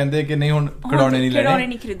ਇੱਕਦਮ ਉਹ ਕਹਿੰਦੇ ਕਿ ਨਹੀਂ ਹੁਣ ਖਿਡੌਣੇ ਨਹੀਂ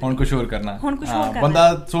ਲੈਣੇ, ਹੁਣ ਕੁਝ ਹੋਰ ਕਰਨਾ।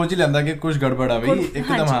 ਬੰਦਾ ਸੋਚ ਹੀ ਲੈਂਦਾ ਕਿ ਕੁਝ ਗੜਬੜ ਆ ਬਈ,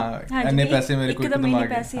 ਇੱਕਦਮ ਹਾਂ ਇੰਨੇ ਪੈਸੇ ਮੇਰੇ ਕੋਲ ਇੱਕਦਮ ਆ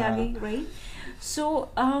ਗਏ, ਰਾਈਟ? ਸੋ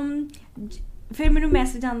ਫਿਰ ਮੈਨੂੰ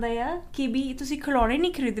ਮੈਸੇਜ ਆਉਂਦਾ ਆ ਕਿ ਵੀ ਤੁਸੀਂ ਖਿਡੌਣੇ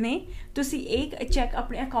ਨਹੀਂ ਖਰੀਦਣੇ, ਤੁਸੀਂ ਇੱਕ ਚੈੱਕ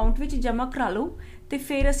ਆਪਣੇ ਅਕਾਊਂਟ ਵਿੱਚ ਜਮ੍ਹਾਂ ਕਰਾ ਲਓ ਤੇ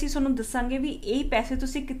ਫਿਰ ਅਸੀਂ ਤੁਹਾਨੂੰ ਦੱਸਾਂਗੇ ਵੀ ਇਹ ਪੈਸੇ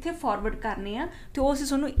ਤੁਸੀਂ ਕਿੱਥੇ ਫਾਰਵਰਡ ਕਰਨੇ ਆ ਤੇ ਉਹ ਅਸੀਂ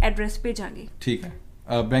ਤੁਹਾਨੂੰ ਐਡਰੈਸ ਭੇਜਾਂਗੇ। ਠੀਕ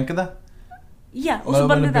ਹੈ। ਬੈਂਕ ਦਾ ਉਸ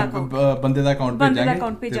ਬੰਦੇ ਦਾ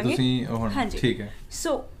ਅਕਾਊਂਟ ਭੇਜਾਂਗੇ ਤੁਸੀਂ ਹੁਣ। ਠੀਕ ਹੈ।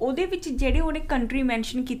 ਸੋ ਉਹਦੇ ਵਿੱਚ ਜਿਹੜੇ ਉਹਨੇ ਕੰਟਰੀ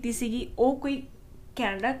ਮੈਂਸ਼ਨ ਕੀਤੀ ਸੀਗੀ ਉਹ ਕੋਈ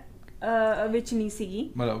ਕੈਨੇਡਾ ਵਿੱਚ ਨਹੀਂ ਸੀਗੀ,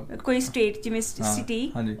 ਕੋਈ ਸਟੇਟ ਜਿਵੇਂ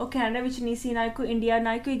ਸਿਟੀ ਉਹ ਕੈਨੇਡਾ ਵਿੱਚ ਨਹੀਂ ਸੀ, ਨਾ ਕੋਈ ਇੰਡੀਆ,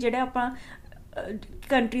 ਨਾ ਕੋਈ ਜਿਹੜਾ ਆਪਾਂ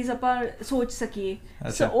ਕੰਟਰੀਜ਼ ਆਪਾਂ ਸੋਚ ਸਕੀਏ।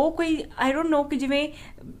 ਸੋ ਉਹ ਕੋਈ ਆਈ ਡੋਂਟ ਨੋ ਕਿ ਜਿਵੇਂ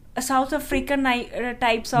South African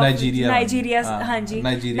types of Nigeria, ਹਾਂਜੀ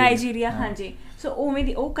ਨਾਈਜੀਰੀਆ, ਹਾਂਜੀ। ਸੋ ਉਵੇਂ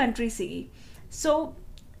ਦੀ ਉਹ ਕੰਟਰੀ ਸੀਗੀ। ਸੋ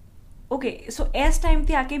ਓਕੇ, ਸੋ ਇਸ ਟਾਈਮ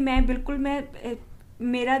 'ਤੇ ਆ ਕੇ ਮੈਂ ਬਿਲਕੁਲ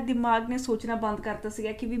ਮੇਰਾ ਦਿਮਾਗ ਨੇ ਸੋਚਣਾ ਬੰਦ ਕਰਤਾ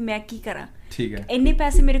ਸੀਗਾ ਕਿ ਵੀ ਮੈਂ ਕੀ ਕਰਾਂ। ਠੀਕ ਹੈ। ਇੰਨੇ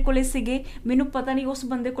ਪੈਸੇ ਮੇਰੇ ਕੋਲੇ ਸੀਗੇ, ਮੈਨੂੰ ਪਤਾ ਨਹੀਂ ਉਸ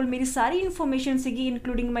ਬੰਦੇ ਕੋਲ ਮੇਰੀ ਸਾਰੀ ਇਨਫੋਰਮੇਸ਼ਨ ਸੀਗੀ,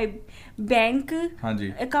 ਇਨਕਲੂਡਿੰਗ ਮਾਈ ਬੈਂਕ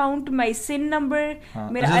ਅਕਾਊਂਟ, ਮਾਈ ਸਿਨ ਨੰਬਰ,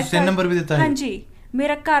 ਮੇਰਾ ਸਿਨ ਨੰਬਰ ਵੀ ਦਿੱਤਾ ਹੈ। ਹਾਂਜੀ,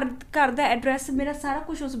 ਮੇਰਾ ਘਰ ਦਾ ਐਡਰੈਸ, ਮੇਰਾ ਸਾਰਾ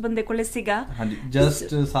ਕੁਝ ਉਸ ਬੰਦੇ ਕੋਲੇ ਸੀਗਾ। ਹਾਂਜੀ,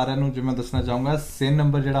 ਜਸਟ ਸਾਰਿਆਂ ਨੂੰ ਜੇ ਮੈਂ ਦੱਸਣਾ ਚਾਹੂੰਗਾ, SIN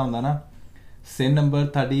ਨੰਬਰ ਜਿਹੜਾ ਹੁੰਦਾ ਨਾ, SIN ਨੰਬਰ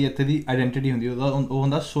ਤੁਹਾਡੀ ਇੱਥੇ ਦੀ ਆਇਡੈਂਟੀਟੀ ਹੁੰਦੀ, ਉਹ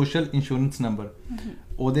ਹੁੰਦਾ ਸੋਸ਼ਲ ਇੰਸ਼ੋਰੈਂਸ ਨੰਬਰ।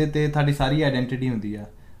 ਉਹਦੇ ਤੇ ਤੁਹਾਡੀ ਸਾਰੀ ਆਇਡੈਂਟੀਟੀ ਹੁੰਦੀ ਆ,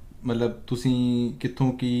 ਮਤਲਬ ਤੁਸੀਂ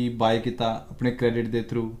ਕਿੱਥੋਂ ਕੀ ਬਾਏ ਕੀਤਾ ਆਪਣੇ ਕ੍ਰੈਡਿਟ ਦੇ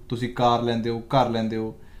ਥਰੂ, ਤੁਸੀਂ ਕਾਰ ਲੈਂਦੇ ਹੋ, ਘਰ ਲੈਂਦੇ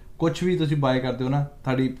ਹੋ, ਕੁਛ ਵੀ ਤੁਸੀਂ ਬਾਏ ਕਰਦੇ ਹੋ ਨਾ,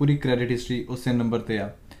 ਤੁਹਾਡੀ ਪੂਰੀ ਕ੍ਰੈਡਿਟ ਹਿਸਟਰੀ ਉਸ SIN ਨੰਬਰ 'ਤੇ ਆ।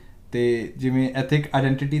 ਅਤੇ ਜਿਵੇਂ ਇੱਥੇ ਇੱਕ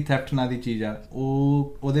ਆਇਡੈਂਟੀਟੀ ਥੈਫਟ ਨਾਂ ਦੀ ਚੀਜ਼ ਆ,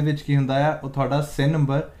 ਉਹਦੇ ਵਿੱਚ ਕੀ ਹੁੰਦਾ ਆ, ਉਹ ਤੁਹਾਡਾ SIN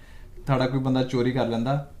ਨੰਬਰ ਤੁਹਾਡਾ ਕੋਈ ਬੰਦਾ ਚੋਰੀ ਕਰ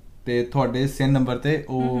ਲੈਂਦਾ ਅਤੇ ਤੁਹਾਡੇ SIN ਨੰਬਰ 'ਤੇ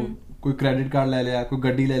ਉਹ ਕੋਈ ਕ੍ਰੈਡਿਟ ਕਾਰਡ ਲੈ ਲਿਆ, ਕੋਈ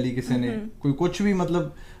ਗੱਡੀ ਲੈ ਲਈ ਕਿਸੇ ਨੇ, ਕੋਈ ਕੁਛ ਵੀ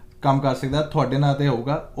ਮਤਲਬ ਕੰਮ ਕਰ ਸਕਦਾ, ਤੁਹਾਡੇ ਨਾਂ 'ਤੇ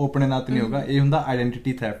ਹੋਊਗਾ, ਉਹ ਆਪਣੇ ਨਾਂ 'ਤੇ ਨਹੀਂ ਹੋਊਗਾ। ਇਹ ਹੁੰਦਾ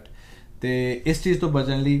ਆਇਡੈਂਟੀਟੀ ਥੈਫਟ। ਅਤੇ ਇਸ ਚੀਜ਼ ਤੋਂ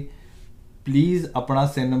ਬਚਣ ਲਈ ਪਲੀਜ਼ ਆਪਣਾ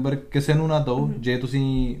SIN ਨੰਬਰ ਕਿਸੇ ਨੂੰ ਨਾ ਦਿਓ। ਜੇ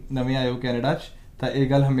ਤੁਸੀਂ ਨਵੇਂ ਆਏ ਹੋ ਕੈਨੇਡਾ 'ਚ ਤਾਂ ਇਹ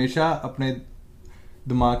ਗੱਲ ਹਮੇਸ਼ਾ ਆਪਣੇ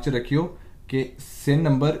ਦਿਮਾਗ 'ਚ ਰੱਖਿਓ ਕਿ SIN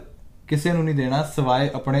ਨੰਬਰ ਕਿਸੇ ਨੂੰ ਨਹੀਂ ਦੇਣਾ ਸਿਵਾਏ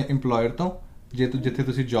ਆਪਣੇ ਇੰਪਲੋਇਰ ਤੋਂ, ਜਿੱਥੇ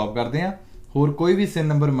ਤੁਸੀਂ ਜੌਬ ਕਰਦੇ ਆ। ਹੋਰ ਕੋਈ ਵੀ SIN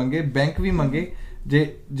ਨੰਬਰ ਮੰਗੇ, ਬੈਂਕ ਵੀ ਮੰਗੇ, ਜੇ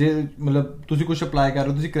ਮਤਲਬ ਤੁਸੀਂ ਕੁਛ ਅਪਲਾਈ ਕਰ ਰਹੇ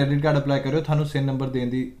ਹੋ, ਤੁਸੀਂ ਕ੍ਰੈਡਿਟ ਕਾਰਡ ਅਪਲਾਈ ਕਰ ਰਹੇ ਹੋ, ਤੁਹਾਨੂੰ SIN ਨੰਬਰ ਦੇਣ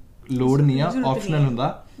ਦੀ ਲੋੜ ਨਹੀਂ ਆ, ਆਪਸ਼ਨਲ ਹੁੰਦਾ।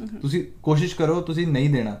 ਤੁਸੀਂ ਕੋਸ਼ਿਸ਼ ਕਰੋ ਤੁਸੀਂ ਨਹੀਂ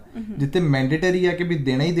ਦੇਣਾ। ਜਿੱਥੇ ਮੈਂਡੇਟਰੀ ਆ ਕਿ ਵੀ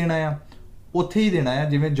ਦੇਣਾ ਹੀ ਦੇਣਾ ਆ, ਉੱਥੇ ਹੀ ਦੇਣਾ ਆ,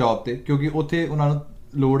 ਜਿਵੇਂ ਜੌਬ ਤੇ, ਕਿਉਂਕਿ ਉੱਥੇ ਉਹਨਾਂ ਨੂੰ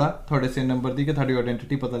ਲੋੜ ਆ ਤੁਹਾਡੇ SIN ਨੰਬਰ ਦੀ ਕਿ ਤੁਹਾਡੀ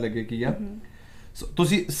ਆਇਡੈਂਟੀਟੀ ਪਤਾ ਲੱਗੇ ਕੀ ਆ।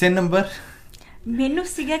 ਤੁਸੀਂ SIN ਨੰਬਰ ਮੈਨੂੰ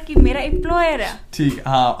ਸੀਗਾ ਕਿ ਮੇਰਾ ਇੰਪਲੋਇਰ ਆ। ਠੀਕ,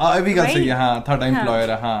 ਹਾਂ ਇਹ ਵੀ ਗੱਲ ਸਹੀ ਆ, ਹਾਂ ਤੁਹਾਡਾ ਇੰਪਲੋਇਰ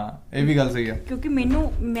ਆ, ਹਾਂ ਇਹ ਵੀ ਗੱਲ ਸਹੀ ਆ। ਕਿਉਂਕਿ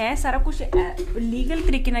ਮੈਂ ਸਾਰਾ ਕੁਝ ਲੀਗਲ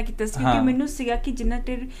ਤਰੀਕੇ ਨਾਲ ਕੀਤਾ ਸੀ, ਕਿਉਂਕਿ ਮੈਨੂੰ ਸੀਗਾ ਕਿ ਜਿੰਨਾ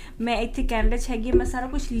ਚਿਰ ਮੈਂ ਇੱਥੇ ਕੈਨੇਡਾ 'ਚ ਹੈਗੀ, ਮੈਂ ਸਾਰਾ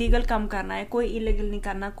ਕੁਝ ਲੀਗਲ ਕੰਮ ਕਰਨਾ ਹੈ, ਕੋਈ ਇਲੀਗਲ ਨਹੀਂ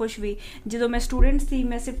ਕਰਨਾ ਕੁਝ ਵੀ। ਜਦੋਂ ਮੈਂ ਸਟੂਡੈਂਟ ਸੀ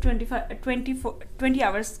ਮੈਂ ਸਿਰਫ 20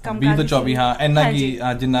 ਆਵਰਸ ਕੰਮ ਕਰਦੀ ਸੀ। 20 ਤੋਂ 24, ਹਾਂ ਇੰਨਾ ਕੀ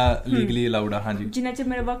ਜਿੰਨਾ ਲੀਗਲੀ ਅਲਾਉਡ ਆ। ਹਾਂਜੀ, ਜਿੰਨਾ ਚਿਰ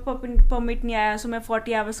ਮੇਰਾ ਵਰਕ ਪਰਮਿਟ ਨਹੀਂ ਆਇਆ, ਸੋ ਮੈਂ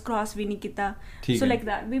 40 ਆਵਰਸ ਕ੍ਰਾਸ ਵੀ ਨਹੀਂ ਕੀਤਾ। ਸੋ ਲਾਈਕ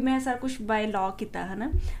ਦੈਟ ਵੀ ਮੈਂ ਸਾਰਾ ਕੁਝ ਬਾਏ ਲਾਅ ਕੀਤਾ ਹੈ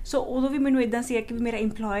ਨਾ। ਸੋ ਉਦੋਂ ਵੀ ਮੈਨੂੰ ਇੱਦਾਂ ਸੀ ਕਿ ਮੇਰਾ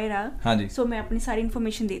ਇੰਪਲੋਇਰ ਆ, ਸੋ ਮੈਂ ਆਪਣੀ ਸਾਰੀ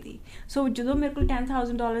ਇਨਫੋਰਮੇਸ਼ਨ ਦੇ ਦਿੱਤੀ। ਸੋ ਜਦੋਂ ਮੇਰੇ ਕੋਲ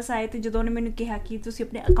 $10,000 ਆਏ ਤੇ ਜਦੋਂ ਉਹਨੇ ਮੈਨੂੰ ਕਿਹਾ ਕਿ ਤੁਸੀਂ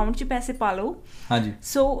ਆਪਣੇ ਅਕਾਊਂਟ 'ਚ ਪੈਸੇ ਪਾ ਲਓ,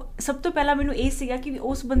 ਸੋ ਸਭ ਤੋਂ ਪਹਿਲਾਂ ਮੈਨੂੰ ਇਹ ਸੀਗਾ ਕਿ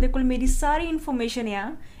ਉਸ ਬੰਦੇ ਕੋਲ ਮੇਰੀ ਸਾਰੀ ਇਨਫੋਰਮੇਸ਼ਨ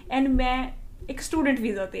ਆ ਐਂਡ ਮੈਂ ਇੱਕ ਸਟੂਡੈਂਟ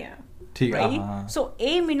ਵੀਜ਼ਾ ਤੇ ਆ। ਠੀਕ ਹੈ, ਸੋ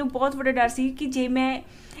ਇਹ ਮੈਨੂੰ ਬਹੁਤ ਵੱਡਾ ਡਰ ਸੀ ਕਿ ਜੇ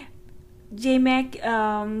ਮੈਂ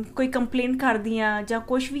ਕੋਈ ਕੰਪਲੇਂਟ ਕਰਦੀ ਆ ਜਾਂ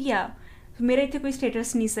ਕੁਛ ਵੀ ਆ, ਮੇਰਾ ਇੱਥੇ ਕੋਈ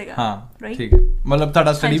ਸਟੇਟਸ ਨਹੀਂ ਸੀਗਾ। ਰਾਈਟ, ਠੀਕ ਹੈ, ਮਤਲਬ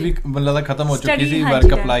ਤੁਹਾਡਾ ਸਟੱਡੀ ਵੀ ਮਤਲਬ ਖਤਮ ਹੋ ਚੁੱਕੀ ਸੀ,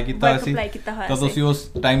 ਵਰਕ ਅਪਲਾਈ ਕੀਤਾ ਸੀ ਤਾਂ ਤੁਸੀਂ ਉਸ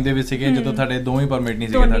ਟਾਈਮ ਦੇ ਵਿੱਚ ਸੀਗੇ ਜਦੋਂ ਤੁਹਾਡੇ ਦੋਵੇਂ ਪਰਮਿਟ ਨਹੀਂ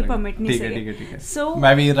ਸੀਗੇ ਤੁਹਾਡੇ। ਠੀਕ ਹੈ, ਠੀਕ ਹੈ, ਠੀਕ ਹੈ। ਸੋ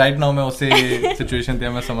ਮੈਂ ਵੀ ਰਾਈਟ ਨਾਓ ਮੈਂ ਉਸੇ ਸਿਚੁਏਸ਼ਨ ਤੇ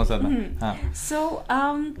ਮੈਂ ਸਮਝ ਸਕਦਾ। ਹਾਂ, ਸੋ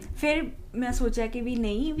ਫਿਰ ਮੈਂ ਸੋਚਿਆ ਕਿ ਵੀ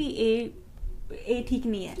ਨਹੀਂ, ਵੀ ਇਹ ਠੀਕ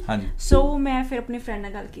ਨਹੀਂ ਹੈ। ਹਾਂਜੀ, ਸੋ ਮੈਂ ਫਿਰ ਆਪਣੇ ਫਰੈਂਡ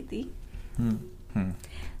ਨਾਲ ਗੱਲ ਕੀਤੀ।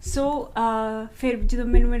 ਸੋ ਫਿਰ ਜਦੋਂ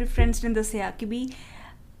ਮੈਨੂੰ ਮੇਰੇ ਫਰੈਂਡਸ ਨੇ ਦੱਸਿਆ ਕਿ ਵੀ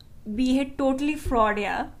ਇਹ ਟੋਟਲੀ ਫਰਾਡ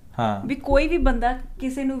ਆ, ਵੀ ਕੋਈ ਵੀ ਬੰਦਾ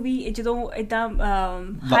ਕਿਸੇ ਨੂੰ ਵੀ ਜਦੋਂ ਏਦਾਂ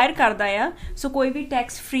ਹਾਇਰ ਕਰਦਾ ਆ, ਸੋ ਕੋਈ ਵੀ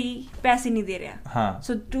ਟੈਕਸ ਫ੍ਰੀ ਪੈਸੇ ਨਹੀਂ ਦੇ ਰਿਹਾ।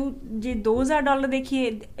 ਸੋ ਜੇ $2,000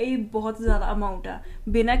 ਦੇਖੀਏ, ਇਹ ਬਹੁਤ ਜ਼ਿਆਦਾ ਅਮਾਊਂਟ ਆ।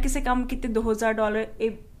 ਬਿਨਾਂ ਕਿਸੇ ਕੰਮ ਕੀਤੇ $2,000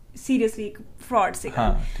 ਇਹ ਸੀਰੀਅਸਲੀ ਇੱਕ ਫਰਾਡ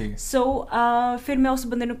ਸੀਗਾ। ਸੋ ਫਿਰ ਮੈਂ ਉਸ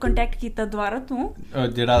ਬੰਦੇ ਨੂੰ ਕੰਟੈਕਟ ਕੀਤਾ ਦੁਬਾਰਾ ਤੋਂ,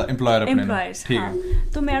 ਜਿਹੜਾ ਇੰਪਲੋਇਰ ਸੀ।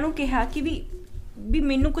 ਤਾਂ ਮੈਂ ਉਹਨੂੰ ਕਿਹਾ ਕਿ ਵੀ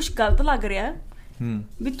ਮੈਨੂੰ ਕੁਛ ਗਲਤ ਲੱਗ ਰਿਹਾ,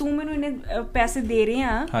 ਵੀ ਤੂੰ ਮੈਨੂੰ ਇੰਨੇ ਪੈਸੇ ਦੇ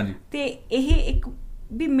ਰਿਹਾ ਤੇ ਇਹ ਇੱਕ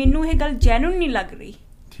ਵੀ ਮੈਨੂੰ ਇਹ ਗੱਲ ਜੈਨੂਨ ਨਹੀਂ ਲੱਗ ਰਹੀ।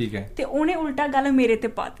 ਠੀਕ ਹੈ, ਤੇ ਉਹਨੇ ਉਲਟਾ ਗੱਲ ਮੇਰੇ ਤੇ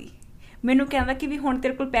ਪਾਤੀ। ਮੈਨੂੰ ਕਹਿੰਦਾ ਕਿ ਵੀ ਹੁਣ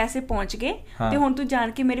ਤੇਰੇ ਕੋਲ ਪੈਸੇ ਪਹੁੰਚ ਗਏ ਤੇ ਹੁਣ ਤੂੰ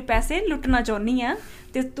ਜਾਣ ਕੇ ਮੇਰੇ ਪੈਸੇ ਲੁੱਟਣਾ ਚਾਹੁੰਦੀ ਆ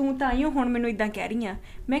ਤੇ ਤੂੰ ਤਾਂਹੀਓ ਹੁਣ ਮੈਨੂੰ ਇਦਾਂ ਕਹਿ ਰਹੀ ਆ।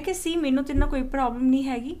 ਮੈਂ ਕਿਹਾ ਸੀ ਮੈਨੂੰ ਤੇਰੇ ਨਾਲ ਕੋਈ ਪ੍ਰੋਬਲਮ ਨਹੀਂ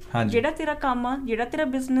ਹੈਗੀ, ਜਿਹੜਾ ਤੇਰਾ ਕੰਮ ਆ, ਜਿਹੜਾ ਤੇਰਾ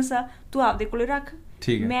ਬਿਜ਼ਨਸ ਆ, ਤੂੰ ਆਪਦੇ ਕੋਲੇ ਰੱਖ,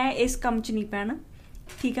 ਮੈਂ ਇਸ ਕੰਮ 'ਚ ਨਹੀਂ ਪੈਣਾ।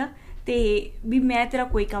 ਠੀਕ ਆ, ਤੇ ਵੀ ਮੈਂ ਤੇਰਾ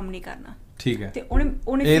ਕੋਈ ਕੰਮ ਨਹੀਂ ਕਰਨਾ। ਠੀਕ ਹੈ, ਤੇ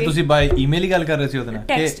ਉਹਨੇ ਇਹ ਤੁਸੀਂ ਬਾਈ ਈਮੇਲ ਹੀ ਗੱਲ ਕਰ ਰਹੇ ਸੀ ਉਹਦੇ ਨਾਲ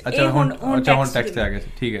ਕਿ ਅੱਛਾ ਹੁਣ ਟੈਕਸਟ ਤੇ ਆ ਗਿਆ ਸੀ।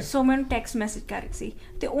 ਠੀਕ ਹੈ, ਸੋ ਮੈਨੂੰ ਟੈਕਸਟ ਮੈਸੇਜ ਕਰ ਰਹੀ ਸੀ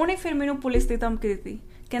ਤੇ ਉਹਨੇ ਫਿਰ ਮੈਨੂੰ ਪੁਲਿਸ ਦੀ ਧਮਕੀ ਦਿੱਤੀ।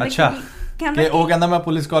 ਕਹਿੰਦਾ ਉਹ ਕਹਿੰਦਾ ਮੈਂ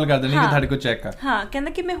ਪੁਲਿਸ ਕਾਲ ਕਰ ਦੇਣੀ ਕਿ ਤੁਹਾਡੇ ਕੋਲ ਚੈੱਕ ਆ। ਹਾਂ,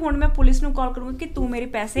 ਕਹਿੰਦਾ ਕਿ ਮੈਂ ਪੁਲਿਸ ਨੂੰ ਕਾਲ ਕਰੂੰਗੀ ਕਿ ਤੂੰ ਮੇਰੇ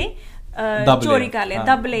ਪੈਸੇ ਚੋਰੀ ਕਰ ਲਿਆ,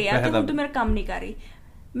 ਦੱਬ ਲਏ ਆ, ਤੇ ਹੁਣ ਤੂੰ ਮੇਰਾ ਕੰਮ ਨਹੀਂ ਕਰ ਰਹੀ।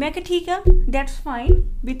 ਮੈਂ ਕਿਹਾ ਠੀਕ ਆ, ਦੈਟਸ ਫਾਈਨ,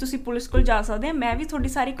 ਵੀ ਤੁਸੀਂ ਪੁਲਿਸ ਕੋਲ ਜਾ ਸਕਦੇ ਆ, ਮੈਂ ਵੀ ਤੁਹਾਡੀ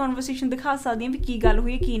ਸਾਰੀ ਕਨਵਰਸੇਸ਼ਨ ਦਿਖਾ ਸਕਦੀ ਹਾਂ ਵੀ ਕੀ ਗੱਲ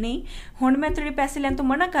ਹੋਈ ਕੀ ਨਹੀਂ। ਹੁਣ ਮੈਂ ਤੇਰੇ ਪੈਸੇ ਲੈਣ ਤੋਂ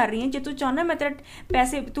ਮਨਾ ਕਰ ਰਹੀ ਹਾਂ, ਜੇ ਤੂੰ ਚਾਹੁੰਦਾ ਮੈਂ ਤੇਰਾ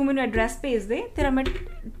ਪੈਸੇ, ਤੂੰ ਮੈਨੂੰ ਐਡਰੈਸ ਭੇਜ ਦੇ, ਤੇਰਾ ਮੈਂ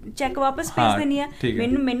ਚੈੱਕ ਵਾਪਸ ਭੇਜ ਦੇਣੀ ਆ।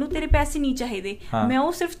 ਮੈਨੂੰ ਤੇਰੇ ਪੈਸੇ ਨਹੀਂ ਚਾਹੀਦੇ, ਮੈਂ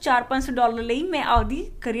ਉਹ ਸਿਰਫ $400-500 ਲਈ ਮੈਂ ਆਪਦੀ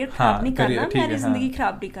ਕਰੀਅਰ ਖਰਾਬ ਨਹੀਂ ਕਰਨਾ, ਮੇਰੀ ਜ਼ਿੰਦਗੀ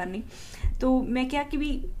ਖਰਾਬ ਨਹੀਂ ਕਰਨੀ। ਤੋ ਮੈਂ ਕਿਹਾ ਕਿ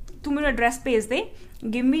ਵੀ ਤੂੰ ਮੈਨੂੰ ਐਡਰੈਸ ਭੇਜ ਦੇ,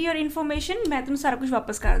 ਗਿਵ ਮੀ ਯੋਰ ਇਨਫੋਰਮੇਸ਼ਨ, ਮੈਂ ਤੈਨੂੰ ਸਾਰਾ ਕੁਝ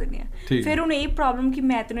ਵਾਪਸ ਕਰ ਦਿੰਦੀ ਆ। ਫਿਰ ਉਹਨੂੰ ਇਹ ਪ੍ਰੋਬਲਮ ਕਿ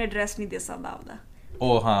ਮੈਂ ਤੈਨੂੰ ਐਡਰੈਸ ਨਹੀਂ ਦੇ ਸਕਦਾ ਆਪਦਾ।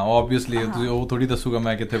 ਉਹ ਹਾਂ ਓਬਵੀਅਸਲੀ ਉਹ ਥੋੜੀ ਦੱਸੂਗਾ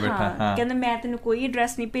ਮੈਂ ਕਿੱਥੇ ਬੈਠਾ। ਹਾਂ, ਕਹਿੰਦਾ ਮੈਂ ਤੈਨੂੰ ਕੋਈ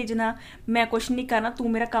ਐਡਰੈਸ ਨਹੀਂ ਭੇਜਣਾ, ਮੈਂ ਕੁਛ ਨਹੀਂ ਕਰਨਾ, ਤੂੰ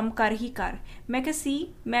ਮੇਰਾ ਕੰਮ ਕਰ ਹੀ ਕਰ। ਮੈਂ ਕਿਹਾ ਸੀ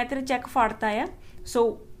ਮੈਂ ਤੇਰਾ ਚੈੱਕ ਫਾੜਤਾ ਆ,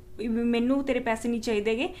 ਸੋ ਮੈਨੂੰ ਤੇਰੇ ਪੈਸੇ ਨਹੀਂ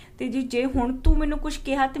ਚਾਹੀਦੇਗੇ, ਤੇ ਜੇ ਹੁਣ ਤੂੰ ਮੈਨੂੰ ਕੁਛ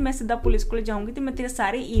ਕਿਹਾ ਤੇ ਮੈਂ ਸਿੱਧਾ ਪੁਲਿਸ ਕੋਲ ਜਾਊਂਗੀ ਤੇ ਮੈਂ ਤੇਰੇ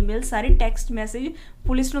ਸਾਰੇ ਈਮੇਲ, ਸਾਰੇ ਟੈਕਸਟ ਮੈਸੇਜ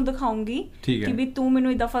ਪੁਲਿਸ ਨੂੰ ਦਿਖਾਊਂਗੀ ਕਿ ਵੀ ਤੂੰ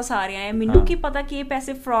ਮੈਨੂੰ ਏਦਾਂ ਫਸਾ ਰਿਹਾ ਹੈ। ਮੈਨੂੰ ਕੀ ਪਤਾ ਕਿ ਇਹ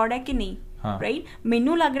ਪੈਸੇ ਫਰਾਡ ਹੈ ਕਿ ਨਹੀਂ, ਰਾਈਟ?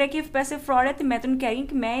 ਮੈਨੂੰ ਲੱਗ ਰਿਹਾ ਕਿ ਇਹ ਪੈਸੇ ਫਰਾਡ ਹੈ ਤੇ ਮੈਂ ਤੈਨੂੰ ਕਹਿ ਰਹੀ ਹਾਂ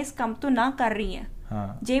ਕਿ ਮੈਂ ਇਸ ਕੰਮ ਤੋਂ ਨਾ ਕਰ ਰਹੀ ਹਾਂ।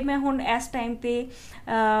 ਜੇ ਮੈਂ ਹੁਣ ਇਸ ਟਾਈਮ ਤੇ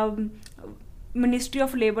ਮਿਨਿਸਟਰੀ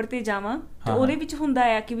ਆਫ ਲੇਬਰ ਤੇ ਜਾਵਾਂ ਤੇ ਉਹਦੇ ਵਿੱਚ ਹੁੰਦਾ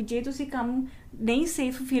ਆ ਕਿ ਜੇ ਤੁਸੀਂ ਕੰਮ ਨਹੀਂ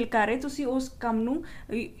ਸੇਫ ਫੀਲ ਕਰ ਰਹੇ ਤੁਸੀਂ ਉਸ ਕੰਮ ਨੂੰ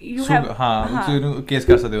ਯੂ ਹੈਵ ਕੇਸ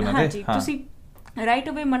ਕਰ ਸਕਦੇ ਹੋ ਉਹਨਾਂ ਤੇ ਤੁਸੀਂ ਰਾਈਟ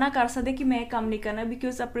ਅਵੇ ਮਨਾ ਕਰ ਸਕਦੇ ਕਿ ਮੈਂ ਇਹ ਕੰਮ ਨਹੀਂ ਕਰਨਾ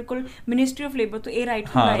ਬਿਕੋਜ਼ ਆਪਣੇ ਕੋਲ ਮਿਨਿਸਟਰੀ ਆਫ ਲੇਬਰ ਤੋਂ ਇਹ ਰਾਈਟ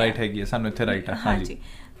ਹੁੰਦਾ ਹੈ ਰਾਈਟ ਹੈਗੀ ਹੈ ਸਾਨੂੰ ਇੱਥੇ ਰਾਈਟ ਹੈ ਹਾਂਜੀ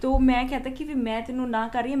ਤੋ ਮੈਂ ਕਹਤਾ ਕਿ ਵੀ ਮੈਂ ਤੈਨੂੰ ਨਾ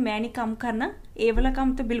ਕਰ ਰਹੀ ਹਾਂ ਮੈਂ ਨਹੀਂ ਕੰਮ ਕਰਨਾ ਇਹ ਵਾਲਾ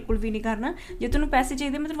ਕੰਮ ਤਾਂ ਬਿਲਕੁਲ ਵੀ ਨਹੀਂ ਕਰਨਾ ਜੇ ਤੈਨੂੰ ਪੈਸੇ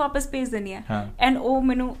ਚਾਹੀਦੇ ਮੈਂ ਤੈਨੂੰ ਵਾਪਸ ਭੇਜ ਦਿੰਦੀ ਹਾਂ ਐਂਡ ਉਹ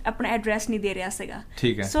ਮੈਨੂੰ ਆਪਣਾ ਐਡਰੈਸ ਨਹੀਂ ਦੇ ਰਿਹਾ ਸੀਗਾ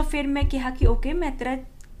ਸੋ ਫਿਰ ਮੈਂ ਕਿਹਾ ਕਿ ਓਕੇ ਮੈਂ ਤੇਰਾ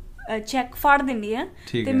ਚੈੱਕ ਫਾੜ ਦਿੰਦੀ ਆ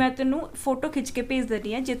ਤੇ ਮੈਂ ਤੈਨੂੰ ਫੋਟੋ ਖਿੱਚ ਕੇ ਭੇਜ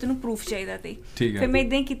ਦਿੰਦੀ ਆ ਜੇ ਤੈਨੂੰ ਪ੍ਰੂਫ ਚਾਹੀਦਾ ਤੇ ਫਿਰ ਮੈਂ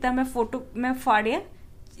ਏਦਾਂ ਹੀ ਕੀਤਾ ਮੈਂ ਫਾੜਿਆ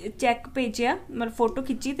ਚੈੱਕ ਭੇਜਿਆ ਮਤਲਬ ਫੋਟੋ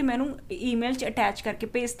ਖਿੱਚੀ ਤੇ ਮੈਂ ਉਹਨੂੰ ਈਮੇਲ 'ਚ ਅਟੈਚ ਕਰਕੇ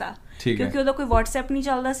ਭੇਜਤਾ ਕਿਉਂਕਿ ਉਹਦਾ ਕੋਈ WhatsApp ਨਹੀਂ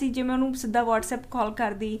ਚੱਲਦਾ ਸੀ ਜੇ ਮੈਂ ਉਹਨੂੰ ਸਿੱਧਾ WhatsApp ਕਾਲ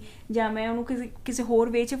ਕਰਦੀ ਜਾਂ ਮੈਂ ਉਹਨੂੰ ਕਿਸੇ ਹੋਰ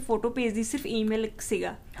ਵੇ 'ਚ ਫੋਟੋ ਭੇਜਦੀ ਸਿਰਫ ਈਮੇਲ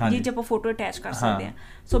ਸੀਗਾ ਜਿਹਦੇ 'ਚ ਆਪਾਂ ਫੋਟੋ ਅਟੈਚ ਕਰ ਸਕਦੇ ਹਾਂ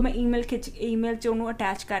ਸੋ ਮੈਂ ਈਮੇਲ 'ਚ ਉਹਨੂੰ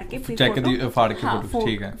ਅਟੈਚ ਕਰਕੇ ਫਿਰ ਚੈੱਕ ਦੀ ਫਾੜ ਕੇ ਫੋਟੋ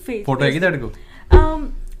ਠੀਕ ਹੈ ਫੋਟੋ ਹੈਗੀ ਤੁਹਾਡੇ ਕੋਲ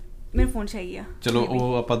ਮੇਰੇ ਫੋਨ 'ਚ ਹੈਗੀ ਆ ਚਲੋ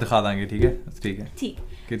ਉਹ ਆਪਾਂ ਦਿਖਾ ਦਾਂਗੇ ਠੀਕ ਹੈ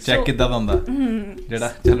ਕਿ ਚੈੱਕ ਕਿੱਦਾਂ ਦਾ ਹੁੰਦਾ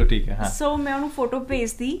ਜਿਹੜਾ ਚਲੋ ਠੀਕ ਹੈ ਸੋ ਮੈਂ ਉਹਨੂੰ ਫੋਟੋ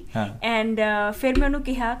ਭੇਜਦੀ ਐਂਡ ਫਿਰ ਮੈਂ ਉਹਨੂੰ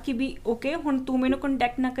ਕਿਹਾ ਕਿ ਵੀ ਓਕੇ ਹੁਣ ਤੂੰ ਮੈਨੂੰ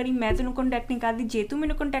ਕੰਟੈਕਟ ਨਾ ਕਰੀ ਮੈਂ ਤੈਨੂੰ ਕੰਟੈਕਟ ਨਹੀਂ ਕਰਦੀ ਜੇ ਤੂੰ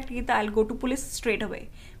ਮੈਨੂੰ ਕੰਟੈਕਟ ਕੀਤਾ I'll go to police straight ਅਵੇ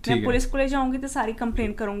ਮੈਂ ਪੁਲਿਸ ਕੋਲੇ ਜਾਊਂਗੀ ਤੇ ਸਾਰੀ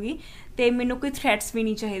ਕੰਪਲੇਂਟ ਕਰੂੰਗੀ ਤੇ ਮੈਨੂੰ ਕੋਈ ਥ੍ਰੈਟਸ ਵੀ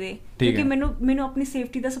ਨਹੀਂ ਚਾਹੀਦੇ ਕਿਉਂਕਿ ਮੈਨੂੰ ਆਪਣੀ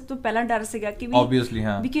ਸੇਫਟੀ ਦਾ ਸਭ ਤੋਂ ਪਹਿਲਾਂ ਡਰ ਸੀਗਾ ਕਿ ਵੀ ਆਬਵੀਅਸਲੀ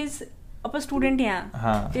ਬਿਕਾਜ਼ ਆਪਾਂ ਸਟੂਡੈਂਟ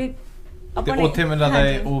ਆ ਤੇ ਉੱਥੇ ਮੈਨੂੰ ਲੱਗਦਾ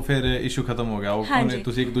ਹੈ ਉਹ ਫਿਰ ਇਸ਼ੂ ਖਤਮ ਹੋ ਗਿਆ ਉਹਨੇ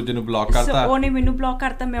ਤੁਸੀਂ ਇੱਕ ਦੂਜੇ ਨੂੰ ਬਲੌਕ ਕਰਤਾ ਉਹਨੇ ਮੈਨੂੰ ਬਲੌਕ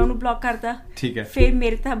ਕਰਤਾ ਮੈਂ ਉਹਨੂੰ ਬਲੌਕ ਕਰਤਾ ਠੀਕ ਹੈ ਫਿਰ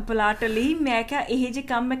ਮੇਰੇ ਤਾਂ ਬਲਾ ਟਲੀ ਮੈਂ ਕਿਹਾ ਇਹ ਜਿਹੇ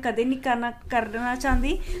ਕੰਮ ਮੈਂ ਕਦੇ ਨਹੀਂ ਕਰਨਾ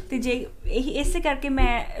ਚਾਹੁੰਦੀ ਤੇ ਜੇ ਇਸੇ ਕਰਕੇ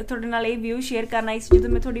ਮੈਂ ਤੁਹਾਡੇ ਨਾਲ ਇਹ ਵਿਊ ਸ਼ੇਅਰ ਕਰਨਾ ਸੀ ਜਦੋਂ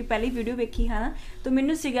ਮੈਂ ਤੁਹਾਡੀ ਪਹਿਲੀ ਵੀਡੀਓ ਵੇਖੀ ਤਾਂ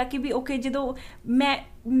ਮੈਨੂੰ ਸੀਗਾ ਕਿ ਵੀ ਓਕੇ ਜਦੋਂ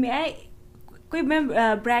ਮੈਂ ਕੋਈ ਮੈਂ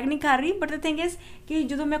ਬ੍ਰੈਗ ਨਹੀਂ ਕਰ ਰਹੀ ਬਟ ਦ ਥਿੰਗ ਇਜ਼ ਕਿ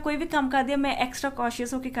ਜਦੋਂ ਮੈਂ ਕੋਈ ਵੀ ਕੰਮ ਕਰਦੀ ਹਾਂ ਮੈਂ ਐਕਸਟਰਾ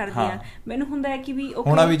ਕੌਸ਼ੀਅਸ ਹੋ ਕੇ ਕਰਦੀ ਹਾਂ ਮੈਨੂੰ ਹੁੰਦਾ ਹੈ ਕਿ ਵੀ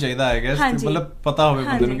ਹੋਣਾ ਵੀ ਚਾਹੀਦਾ ਹੈਗਾ ਮਤਲਬ ਪਤਾ ਹੋਵੇ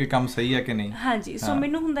ਬੰਦੇ ਨੂੰ ਕਿ ਕੰਮ ਸਹੀ ਹੈ ਕਿ ਨਹੀਂ ਹਾਂਜੀ ਸੋ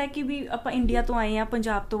ਮੈਨੂੰ ਹੁੰਦਾ ਹੈ ਕਿ ਵੀ ਆਪਾਂ ਇੰਡੀਆ ਤੋਂ ਆਏ ਹਾਂ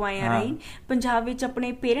ਪੰਜਾਬ ਤੋਂ ਆਏ ਹਾਂ ਰਾਈਟ ਪੰਜਾਬ ਵਿੱਚ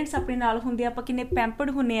ਆਪਣੇ ਪੇਰੈਂਟਸ ਆਪਣੇ ਨਾਲ ਹੁੰਦੇ ਆਪਾਂ ਕਿੰਨੇ ਪੈਂਪਰਡ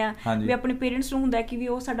ਹੁੰਦੇ ਆ ਵੀ ਆਪਣੇ ਪੇਰੈਂਟਸ ਨੂੰ ਹੁੰਦਾ ਕਿ ਵੀ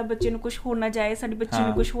ਉਹ ਸਾਡਾ ਬੱਚੇ ਨੂੰ ਕੁਝ ਹੋ ਨਾ ਜਾਏ ਸਾਡੇ ਬੱਚੇ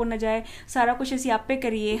ਨੂੰ ਕੁਝ ਹੋ ਨਾ ਜਾਏ ਸਾਰਾ ਕੁਝ ਅਸੀਂ ਆਪੇ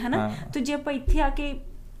ਕਰੀਏ ਹਨਾ ਤੇ ਜੇ ਆਪਾਂ ਇੱਥੇ ਆ ਕੇ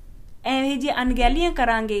ਐਵੇਂ ਜਿਹੀ ਅਣਗਹਿਲੀਆਂ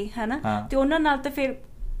ਕਰਾਂਗੇ ਹਨਾ ਤੇ ਉਹਨਾਂ ਨਾਲ ਤਾਂ ਫਿਰ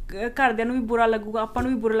ਘਰਦਿਆਂ ਨੂੰ ਵੀ ਬੁਰਾ ਲੱਗੂਗਾ ਆਪਾਂ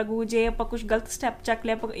ਨੂੰ ਵੀ ਬੁਰਾ ਲੱਗੂਗਾ ਜੇ ਆਪਾਂ ਕੁਝ ਗਲਤ ਸਟੈਪ ਚੱਕ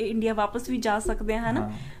ਲਿਆ ਆਪਾਂ ਇੰਡੀਆ ਵਾਪਸ ਵੀ ਜਾ ਸਕਦੇ ਹਾਂ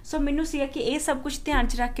ਹਨਾ ਸੋ ਮੈਨੂੰ ਸੀਗਾ ਕਿ ਇਹ ਸਭ ਕੁਝ ਧਿਆਨ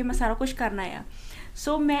 'ਚ ਰੱਖ ਕੇ ਮੈਂ ਸਾਰਾ ਕੁਝ ਕਰਨਾ ਆ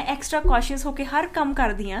ਸੋ ਮੈਂ ਐਕਸਟਰਾ ਕੌਸ਼ੀਅਸ ਹੋ ਕੇ ਹਰ ਕੰਮ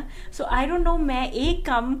ਕਰਦੀ ਹਾਂ ਸੋ ਆਈ ਡੋਂਟ ਨੋ ਮੈਂ ਇਹ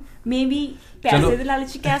ਕੰਮ ਮੇ ਵੀ ਪੈਸੇ ਦੇ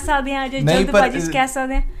ਲਾਲਚ ਕਹਿ ਸਕਦੇ ਹਾਂ ਜਾਂ ਜਲਦਬਾਜ਼ੀ 'ਚ ਕਹਿ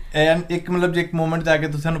ਸਕਦੇ ਹਾਂ ਇੱਕ ਮਤਲਬ ਜੇ ਇੱਕ ਮੋਮੈਂਟ ਜਾ ਕੇ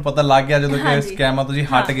ਤੁਹਾਨੂੰ ਪਤਾ ਲੱਗ ਗਿਆ ਜਦੋਂ ਕਿ ਸਕੈਮ ਆ ਤੁਸੀਂ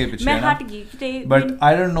ਹਟ ਗਏ ਪਿੱਛੇ ਮੈਂ ਹਟ ਗਈ ਤੇ ਬਟ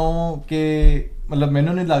ਆਈ ਡੋਂਟ ਨੋ ਕਿ ਮਤਲਬ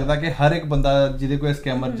ਮੈਨੂੰ ਨਹੀਂ ਲੱਗਦਾ ਕਿ ਹਰ ਇੱਕ ਬੰਦਾ ਜਿਹਦੇ ਕੋਲ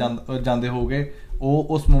ਸਕੈਮਰ ਜਾਂਦੇ ਹੋਗੇ ਉਹ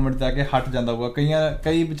ਉਸ ਮੂਮੈਂਟ ਤੇ ਆ ਕੇ ਹਟ ਜਾਂਦਾ ਹੋਊਗਾ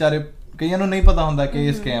ਕਈ ਵਿਚਾਰੇ ਕਈਆਂ ਨੂੰ ਨਹੀਂ ਪਤਾ ਹੁੰਦਾ ਕਿ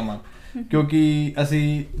ਇਹ ਸਕੈਮ ਆ ਕਿਉਂਕਿ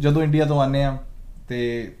ਅਸੀਂ ਜਦੋਂ ਇੰਡੀਆ ਤੋਂ ਆਉਂਦੇ ਆ ਤੇ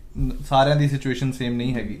ਸਾਰਿਆਂ ਦੀ ਸਿਚੁਏਸ਼ਨ ਸੇਮ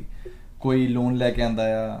ਨਹੀਂ ਹੈਗੀ ਕੋਈ ਲੋਨ ਲੈ ਕੇ ਆਉਂਦਾ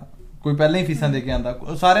ਆ ਕੋਈ ਪਹਿਲਾਂ ਹੀ ਫੀਸਾਂ ਦੇ ਕੇ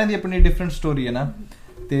ਆਉਂਦਾ ਸਾਰਿਆਂ ਦੀ ਆਪਣੀ ਡਿਫਰੈਂਟ ਸਟੋਰੀ ਹੈ ਨਾ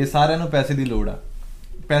ਤੇ ਸਾਰਿਆਂ ਨੂੰ ਪੈਸੇ ਦੀ ਲੋੜ ਆ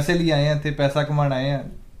ਪੈਸੇ ਲਈ ਆਏ ਆ ਤੇ ਪੈਸਾ ਕਮਾਉਣ ਆਏ ਆ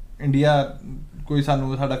ਇੰਡੀਆ ਕੋਈ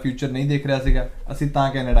ਸਾਡਾ ਫਿਊਚਰ ਨਹੀਂ ਦੇਖ ਰਿਹਾ ਸੀਗਾ ਅਸੀਂ ਤਾਂ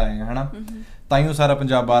ਕੈਨੇਡਾ ਆਏ ਆ ਹਨਾ ਤਾਂ ਹੀ ਉਹ ਸਾਰਾ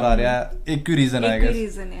ਪੰਜਾਬ ਬਾਹਰ ਆ ਰਿਹਾ ਇੱਕ ਹੀ ਰੀਜ਼ਨ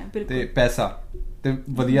ਆਏਗਾ ਤੇ ਪੈਸਾ ਤੇ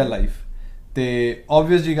ਵਧੀਆ ਲਾਈਫ ਤੇ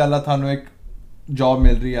ਆਬਵੀਅਸ ਜੀ ਗੱਲ ਆ ਤੁਹਾਨੂੰ ਇੱਕ ਜੌਬ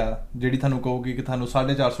ਮਿਲ ਰਹੀ ਆ ਜਿਹੜੀ ਤੁਹਾਨੂੰ ਕਹੂਗੀ ਕਿ ਤੁਹਾਨੂੰ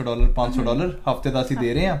 $450 $500 ਹਫਤੇ ਦਾ ਅਸੀਂ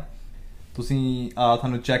ਦੇ ਰਹੇ ਆ ਤੁਸੀਂ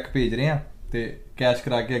ਤੁਹਾਨੂੰ ਚੈੱਕ ਭੇਜ ਰਹੇ ਆ ਤੇ ਕੈਸ਼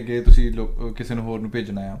ਕਰਾ ਕੇ ਅੱਗੇ ਤੁਸੀਂ ਕਿਸੇ ਨੂੰ ਹੋਰ ਨੂੰ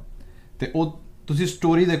ਭੇਜਣਾ ਆ ਤੇ ਉਹ ਤੁਸੀਂ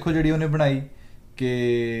ਸਟੋਰੀ ਦੇਖੋ ਜਿਹੜੀ ਉਹਨੇ ਬਣਾਈ ਕਿ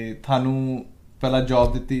ਤੁਹਾਨੂੰ ਪਹਿਲਾਂ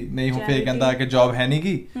ਜੌਬ ਦਿੱਤੀ ਨਹੀਂ ਹੁਣ ਫੇਰ ਕਹਿੰਦਾ ਕਿ ਜੌਬ ਹੈ ਨਹੀਂ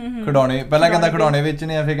ਗੀ ਖਿਡੌਣੇ ਪਹਿਲਾਂ ਕਹਿੰਦਾ ਖਿਡੌਣੇ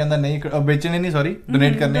ਵੇਚਣੇ ਆ ਫੇਰ ਕਹਿੰਦਾ ਨਹੀਂ ਵੇਚਣੇ ਨਹੀਂ ਸੌਰੀ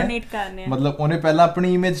ਡੋਨੇਟ ਕਰਨੇ ਆ ਮਤਲਬ ਉਹਨੇ ਪਹਿਲਾਂ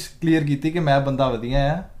ਆਪਣੀ ਇਮੇਜ ਕਲੀਅਰ ਕੀਤੀ ਕਿ ਮੈਂ ਬੰਦਾ ਵਧੀਆ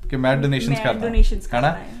ਆ ਕਿ ਮੈਂ ਡੋਨੇਸ਼ਨਸ ਕਰਦਾ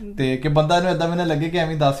ਹਨਾ ਤੇ ਕਿ ਬੰਦਾ ਨੂੰ ਏਦਾਂ ਵੀ ਨਾ ਲੱਗੇ ਕਿ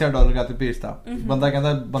ਐਵੇਂ $10,000 ਕਰਤੇ ਭੇਜਤਾ ਬੰਦਾ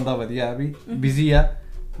ਕਹਿੰਦਾ ਬੰਦਾ ਵਧੀਆ ਆ ਵੀ ਬਿਜ਼ੀ ਆ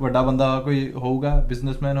ਵੱਡਾ ਬੰਦਾ ਕੋਈ ਹੋਊਗਾ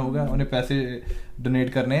ਬਿਜ਼ਨਸਮੈਨ ਹੋਊਗਾ ਉਹਨੇ ਪੈਸੇ ਡੋਨੇਟ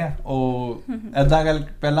ਕਰਨੇ ਆ ਉਹ ਏਦਾਂ ਗੱਲ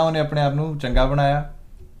ਪਹਿਲਾਂ ਉਹਨੇ ਆਪਣੇ ਆਪ ਨੂੰ ਚੰਗਾ ਬਣਾਇਆ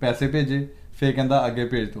ਪੈਸੇ ਭੇਜੇ ਫੇਰ ਕਹਿੰਦਾ ਅੱਗੇ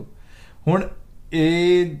ਭੇਜ ਦੋ ਹੁਣ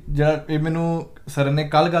ਇਹ ਮੈਨੂੰ ਸਰ ਨੇ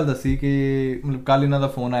ਕੱਲ ਗੱਲ ਦੱਸੀ ਕਿ ਮਤਲਬ ਕੱਲ ਇਹਨਾਂ ਦਾ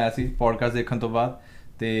ਫੋਨ ਆਇਆ ਸੀ ਪੋਡਕਾਸਟ ਦੇਖਣ ਤੋਂ ਬਾਅਦ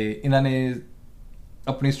ਤੇ ਇਹਨਾਂ ਨੇ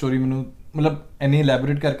ਆਪਣੀ ਸਟੋਰੀ ਮੈਨੂੰ ਮਤਲਬ ਇੰਨੀ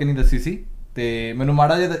ਇਲੈਬੋਰੇਟ ਕਰਕੇ ਨਹੀਂ ਦੱਸੀ ਸੀ ਤੇ ਮੈਨੂੰ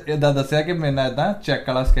ਮਾੜਾ ਜਿਹਾ ਏਦਾਂ ਦੱਸਿਆ ਕਿ ਮੇਰੇ ਨਾਲ ਏਦਾਂ ਚੈੱਕ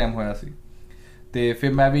ਵਾਲਾ ਸਕੈਮ ਹੋਇਆ ਸੀ ਤੇ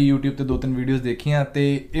ਫਿਰ ਮੈਂ ਵੀ YouTube ਤੇ 2-3 ਵੀਡੀਓਜ਼ ਦੇਖੀਆਂ ਤੇ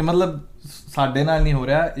ਇਹ ਮਤਲਬ ਸਾਡੇ ਨਾਲ ਨਹੀਂ ਹੋ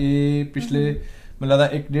ਰਿਹਾ ਇਹ ਪਿਛਲੇ ਮੈਨੂੰ ਲੱਗਦਾ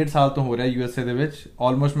 1.5 ਸਾਲ ਤੋਂ ਹੋ ਰਿਹਾ USA ਦੇ ਵਿੱਚ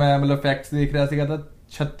ਆਲਮੋਸਟ ਮੈਂ ਮਤਲਬ ਫੈਕਟਸ ਦੇਖ ਰਿਹਾ ਸੀਗਾ ਤਾਂ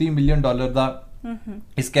 $36 ਮਿਲੀਅਨ ਦਾ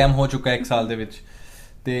ਸਕੈਮ ਹੋ ਚੁੱਕਾ 1 ਸਾਲ ਦੇ ਵਿੱਚ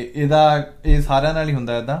ਤੇ ਇਹ ਸਾਰਿਆਂ ਨਾਲ ਹੀ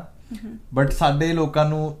ਹੁੰਦਾ ਏਦਾਂ ਬਟ ਸਾਡੇ ਲੋਕਾਂ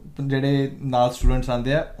ਨੂੰ ਜਿਹੜੇ ਨਾਲ ਸਟੂਡੈਂਟਸ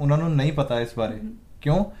ਆਉਂਦੇ ਆ ਉਹਨਾਂ ਨੂੰ ਨਹੀਂ ਪਤਾ ਇਸ ਬਾਰੇ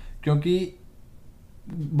ਕਿਉਂਕਿ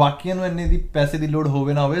ਬਾਕੀਆਂ ਨੂੰ ਇੰਨੇ ਦੀ ਪੈਸੇ ਦੀ ਲੋੜ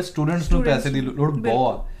ਹੋਵੇ ਨਾ ਹੋਵੇ ਸਟੂਡੈਂਟਸ ਨੂੰ ਪੈਸੇ ਦੀ ਲੋੜ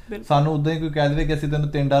ਬਹੁਤ ਆ ਸਾਨੂੰ ਉਦਾਂ ਹੀ ਕੋਈ ਕਹਿ ਦੇਵੇ ਕਿ ਅਸੀਂ ਤੈਨੂੰ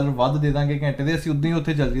 $3 ਵੱਧ ਦੇ ਦਾਂਗੇ ਘੰਟੇ ਦੇ ਅਸੀਂ ਉਦਾਂ ਹੀ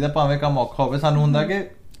ਉੱਥੇ ਚੱਲ ਜੀਦਾ ਭਾਵੇਂ ਕੰਮ ਔਖਾ ਹੋਵੇ ਸਾਨੂੰ ਹੁੰਦਾ ਕਿ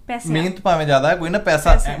ਮਿਹਨਤ ਭਾਵੇਂ ਜ਼ਿਆਦਾ ਹੈ, ਕੋਈ ਨਾ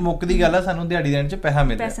ਪੈਸਾ ਮੁੱਕਦੀ ਗੱਲ ਹੈ, ਸਾਨੂੰ ਦਿਹਾੜੀ ਦੇਣ 'ਚ ਪੈਸਾ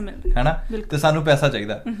ਮਿਲਦਾ ਹੈ ਨਾ, ਤੇ ਸਾਨੂੰ ਪੈਸਾ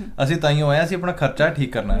ਚਾਹੀਦਾ, ਅਸੀਂ ਤਾਂ ਹੀ ਆਏ, ਅਸੀਂ ਆਪਣਾ ਖਰਚਾ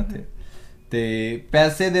ਠੀਕ ਕਰਨਾ ਇੱਥੇ। ਤੇ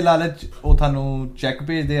ਪੈਸੇ ਦੇ ਲਾਲਚ ਉਹ ਤੁਹਾਨੂੰ ਚੈੱਕ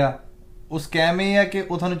ਭੇਜਦੇ ਆ। ਉਹ ਸਕੈਮ ਇਹ ਆ ਕਿ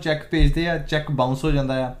ਉਹ ਤੁਹਾਨੂੰ ਚੈੱਕ ਭੇਜਦੇ ਆ, ਚੈੱਕ ਬਾਊਂਸ ਹੋ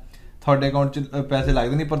ਜਾਂਦਾ ਆ, ਤੁਹਾਡੇ ਅਕਾਊਂਟ 'ਚ ਪੈਸੇ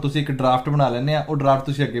ਲੱਗਦੇ ਨਹੀਂ, ਪਰ ਤੁਸੀਂ ਇੱਕ ਡਰਾਫਟ ਬਣਾ ਲੈਂਦੇ ਆ, ਉਹ ਡਰਾਫਟ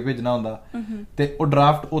ਤੁਸੀਂ ਅੱਗੇ ਭੇਜਣਾ ਹੁੰਦਾ, ਤੇ ਉਹ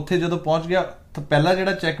ਡਰਾਫਟ ਉੱਥੇ ਜਦੋਂ ਪਹੁੰਚ ਗਿਆ ਤਾਂ ਪਹਿਲਾ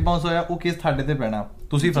ਜਿਹੜਾ ਚੈੱਕ ਬਾਊਂਸ ਹੋਇਆ ਉਹ ਕੇਸ ਤੁਹਾਡੇ ਤੇ ਪੈਣਾ,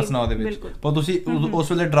 ਤੁਸੀਂ ਫਸਣਾ ਉਹਦੇ ਵਿੱਚ, ਪਰ ਤੁਸੀਂ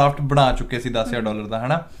ਉਸ ਵੇਲੇ ਡਰਾਫਟ ਬਣਾ ਚੁੱਕੇ ਸੀ $10,000 ਦਾ,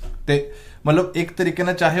 ਹਨਾ। ਤੇ ਮਤਲਬ ਇੱਕ ਤਰੀਕੇ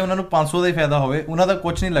ਨਾਲ ਚਾਹੇ ਉਹਨਾਂ ਨੂੰ 500 ਦਾ ਹੀ ਫਾਇਦਾ ਹੋਵੇ, ਉਹਨਾਂ ਦਾ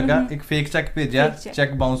ਕੁਝ ਨਹੀਂ ਲੱਗਾ, ਇੱਕ ਫੇਕ ਚੈੱਕ ਭੇਜਿਆ,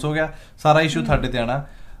 ਚੈੱਕ ਬਾਊਂਸ ਹੋ ਗਿਆ, ਸਾਰਾ ਇਸ਼ੂ ਤੁਹਾਡੇ ਤੇ ਆਣਾ,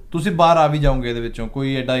 ਤੁਸੀਂ ਬਾਹਰ ਆ ਵੀ ਜਾਓਗੇ ਇਹਦੇ ਵਿੱਚੋਂ,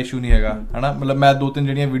 ਕੋਈ ਐਡਾ ਇਸ਼ੂ ਨਹੀਂ ਹੈਗਾ, ਹਨਾ। ਮਤਲਬ ਮੈਂ 2-3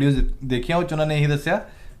 ਜਿਹੜੀਆਂ ਵੀਡੀਓਜ਼ ਦੇਖੀਆਂ ਉਹ 'ਚ ਉਹਨਾਂ ਨੇ ਇਹੀ ਦੱਸਿਆ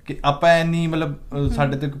ਕਿ ਆਪਾਂ ਇੰਨੀ ਮਤਲਬ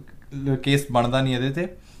ਸਾਡੇ ਤੇ ਕੇਸ ਬਣਦਾ ਨਹੀਂ ਇਹਦੇ ਤੇ,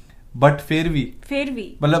 ਬਟ ਫਿਰ ਵੀ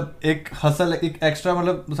ਮਤਲਬ ਇੱਕ ਹਸਲ, ਇੱਕ ਐਕਸਟਰਾ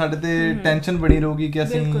ਮਤਲਬ ਸਾਡੇ ਤੇ ਟੈਨਸ਼ਨ ਬਣੀ ਰਹੂਗੀ ਕਿ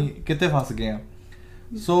ਅਸੀਂ ਕਿਤੇ ਫਸ ਗਏ ਹਾਂ।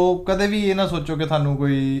 ਸੋ ਕਦੇ ਵੀ ਇਹ ਨਾ ਸੋਚੋ ਕਿ ਤੁਹਾਨੂੰ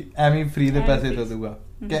ਕੋਈ ਐਵੇਂ ਫ੍ਰੀ ਦੇ ਪੈਸੇ ਦੇ ਦੂਗਾ,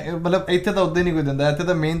 ਮਤਲਬ ਇੱਥੇ ਤਾਂ ਉਦੋਂ ਨਹੀਂ ਕੋਈ ਦਿੰਦਾ, ਇੱਥੇ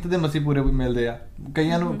ਤਾਂ ਮਿਹਨਤ ਦੇ ਮਸੀਂ ਪੂਰੇ ਮਿਲਦੇ ਆ।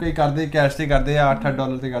 ਕਈਆਂ ਨੂੰ ਕਈ ਕਰਦੇ ਕੈਸ਼ ਤੇ ਕਰਦੇ ਆ,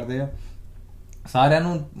 $8 ਤੇ ਕਰਦੇ ਆ, ਸਾਰਿਆਂ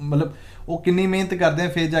ਨੂੰ ਮਤਲਬ ਉਹ ਕਿੰਨੀ ਮਿਹਨਤ ਕਰਦੇ ਆ,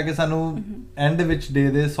 ਫਿਰ ਜਾ ਕੇ ਸਾਨੂੰ ਐਂਡ ਵਿੱਚ ਡੇ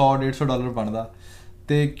ਦੇ $100-150 ਬਣਦਾ,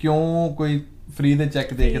 ਤੇ ਕਿਉਂ ਕੋਈ ਫ੍ਰੀ ਦੇ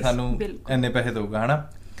ਚੈੱਕ ਦੇ ਕੇ ਸਾਨੂੰ ਇੰਨੇ ਪੈਸੇ ਦਊਗਾ, ਹਨਾ।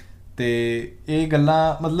 ਤੇ ਇਹ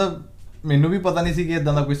ਗੱਲਾਂ ਮਤਲਬ ਮੈਨੂੰ ਵੀ ਪਤਾ ਨਹੀਂ ਸੀ ਕਿ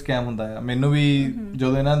ਇਦਾਂ ਦਾ ਕੋਈ ਸਕੈਮ ਹੁੰਦਾ ਆ। ਮੈਨੂੰ ਵੀ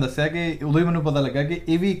ਜਦੋਂ ਇਹਨਾਂ ਨੇ ਦੱਸਿਆ ਕਿ ਉਦੋਂ ਹੀ ਮੈਨੂੰ ਪਤਾ ਲੱਗਾ ਕਿ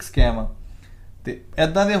ਇਹ ਵੀ ਇੱਕ ਸਕੈਮ ਆ। ਤੇ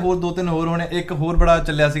ਇਦਾਂ ਦੇ ਹੋਰ 2-3 ਹੋਰ ਹੋਣੇ। ਇੱਕ ਹੋਰ ਬੜਾ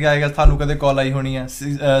ਚੱਲਿਆ ਸੀਗਾ, ਆਏਗਾ ਤੁਹਾਨੂੰ ਕਦੇ ਕਾਲ ਆਈ ਹੋਣੀ ਆ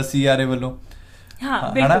CRA ਵੱਲੋਂ,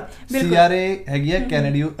 ਹਨਾ। CRA ਹੈਗੀ ਆ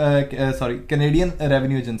ਕੈਨੇਡੀਅਨ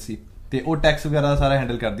ਰੈਵਨਿਊ ਏਜੰਸੀ, ਤੇ ਉਹ ਟੈਕਸ ਵਗੈਰਾ ਸਾਰਾ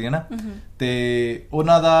ਹੈਂਡਲ ਕਰਦੀ ਹੈ ਨਾ। ਤੇ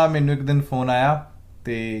ਉਹਨਾਂ ਦਾ ਮੈਨੂੰ ਇੱਕ ਦਿਨ ਫੋਨ ਆਇਆ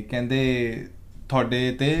ਤੇ ਕਹਿੰਦੇ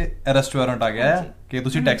ਤੁਹਾਡੇ ਤੇ ਅਰੈਸਟ ਵਾਰੰਟ ਆ ਗਿਆ ਹੈ ਕਿ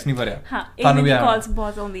ਤੁਸੀਂ ਟੈਕਸ ਨਹੀਂ ਭਰਿਆ। ਤੁਹਾਨੂੰ ਵੀ ਕਾਲਸ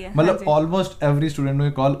ਬਹੁਤ ਆਉਂਦੀ ਹੈ, ਮਤਲਬ ਆਲਮੋਸਟ ਐਵਰੀ ਸਟੂਡੈਂਟ ਨੂੰ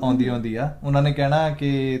ਇਹ ਕਾਲ ਆਉਂਦੀ ਆ। ਉਹਨਾਂ ਨੇ ਕਹਿਣਾ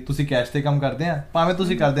ਕਿ ਤੁਸੀਂ ਕੈਸ਼ ਤੇ ਕੰਮ ਕਰਦੇ ਆ, ਭਾਵੇਂ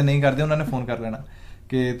ਤੁਸੀਂ ਕਰਦੇ ਨਹੀਂ ਕਰਦੇ, ਉਹਨਾਂ ਨੇ ਫੋਨ ਕਰ ਲੈਣਾ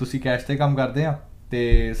ਕਿ ਤੁਸੀਂ ਕੈਸ਼ ਤੇ ਕੰਮ ਕਰਦੇ ਆ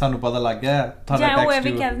ਤੇ ਸਾਨੂੰ ਪਤਾ ਲੱਗ ਗਿਆ ਤੁਹਾਡਾ ਟੈਕਸ ਡਿਊ,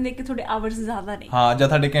 ਜਾਂ ਉਹ ਕਹਿ ਦਿੰਦੇ ਕਿ ਤੁਹਾਡੇ ਆਵਰਸ ਜ਼ਿਆਦਾ ਨੇ, ਹਾਂ, ਜਾਂ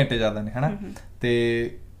ਤੁਹਾਡੇ ਘੰਟੇ ਜ਼ਿਆਦਾ ਨੇ, ਹਨਾ। ਤੇ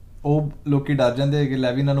ਉਹ ਲੋਕੀ ਡਰ ਜਾਂਦੇ ਕਿ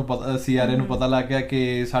ਲੈ ਵੀ ਇਹਨਾਂ ਨੂੰ ਪਤਾ, CRA ਨੂੰ ਪਤਾ ਲੱਗ ਗਿਆ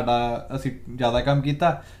ਕਿ ਸਾਡਾ ਅਸੀਂ ਜ਼ਿਆਦਾ ਕੰਮ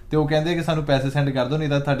ਕੀਤਾ, ਤੇ ਉਹ ਕਹਿੰਦੇ ਕਿ ਸਾਨੂੰ ਪੈਸੇ ਸੈਂਡ ਕਰ ਦਿਓ, ਨਹੀਂ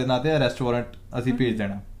ਤਾਂ ਤੁਹਾਡੇ ਨਾਂ ਤੇ ਅਰੈਸਟ ਵਾਰੰਟ ਅਸੀਂ ਭੇਜ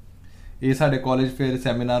ਦੇਣਾ। ਇਹ ਸਾਡੇ ਕਾਲਜ ਫਿਰ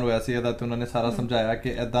ਸੈਮੀਨਾਰ ਹੋਇਆ ਸੀ ਇਹਦਾ, ਤੇ ਉਹਨਾਂ ਨੇ ਸਾਰਾ ਸਮਝਾਇਆ ਕਿ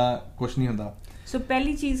ਏਦਾਂ ਕੁਝ ਨਹੀਂ ਹੁੰਦਾ। ਸੋ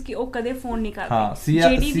ਪਹਿਲੀ ਚੀਜ਼ ਕਿ ਉਹ ਕਦੇ ਫੋਨ ਨਹੀਂ ਕਰਦੇ। ਹਾਂ,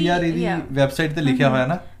 CRA ਦੀ ਵੈਬਸਾਈਟ ਤੇ ਲਿਖਿਆ ਹੋਇਆ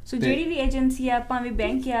ਨਾ। ਸੋ ਜਿਹੜੀ ਵੀ ਏਜੰਸੀ ਆ, ਭਾਵੇਂ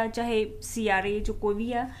ਬੈਂਕ ਆ ਚਾਹੇ CRA, ਜੋ ਕੋਈ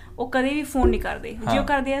ਵੀ ਆ, ਉਹ ਕਦੇ ਵੀ ਫੋਨ ਨਹੀਂ ਕਰਦੇ। ਜੋ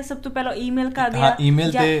ਕਰਦੇ ਆ ਸਭ ਤੋਂ ਪਹਿਲਾਂ ਈਮੇਲ ਕਰਦੇ ਆ,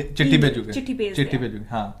 ਈਮੇਲ ਤੇ ਚਿੱਠੀ ਭੇਜੂਗੇ,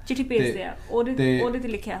 ਹਾਂ ਚਿੱਠੀ ਭੇਜਦੇ ਆ, ਉਹਦੇ ਤੇ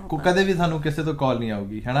ਲਿਖਿਆ ਹੋਊਗਾ। ਕਦੇ ਵੀ ਸਾਨੂੰ ਕਿਸੇ ਤੋਂ ਕਾਲ ਨਹੀਂ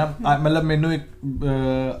ਆਊਗੀ, ਹਨਾ। ਮਤਲਬ ਮੈਨੂੰ ਇੱਕ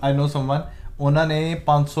ਆਈ ਨੋ ਸਮਵਨ, ਉਹਨਾਂ ਨੇ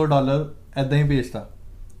 $500 ਏਦਾਂ ਹੀ ਭੇਜਤਾ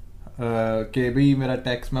ਕਿ ਵੀ ਮੇਰਾ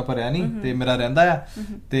ਟੈਕਸ ਮੈਂ ਭਰਿਆ ਨਹੀਂ ਤੇ ਮੇਰਾ ਰਹਿੰਦਾ ਆ।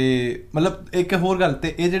 ਤੇ ਮਤਲਬ ਇੱਕ ਹੋਰ ਗੱਲ,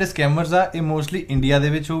 ਤੇ ਇਹ ਜਿਹੜੇ ਸਕੈਮਰਸ ਆ ਇਹ ਮੋਸਟਲੀ ਇੰਡੀਆ ਦੇ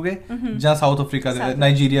ਵਿੱਚ ਹੋਗੇ ਜਾਂ ਸਾਊਥ ਅਫਰੀਕਾ ਦੇ,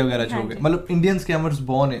 ਨਾਈਜੀਰੀਆ ਵਗੈਰਾ ਚ ਹੋਗੇ। ਮਤਲਬ ਇੰਡੀਅਨ ਸਕੈਮਰਸ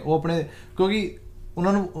ਬਹੁਤ ਨੇ, ਉਹ ਆਪਣੇ, ਕਿਉਂਕਿ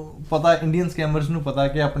ਉਹਨਾਂ ਨੂੰ ਪਤਾ, ਇੰਡੀਅਨ ਸਕੈਮਰਸ ਨੂੰ ਪਤਾ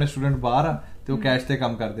ਕਿ ਆਪਣੇ ਸਟੂਡੈਂਟ ਬਾਹਰ ਆ ਤੇ ਉਹ ਕੈਸ਼ ਤੇ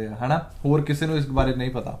ਕੰਮ ਕਰਦੇ ਆ, ਹਨਾ। ਹੋਰ ਕਿਸੇ ਨੂੰ ਇਸ ਬਾਰੇ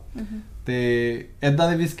ਨਹੀਂ ਪਤਾ, ਤੇ ਏਦਾਂ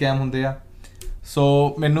ਦੇ ਵੀ ਸਕੈਮ ਹੁੰਦੇ ਆ। ਸੋ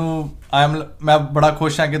ਮੈਂ ਬੜਾ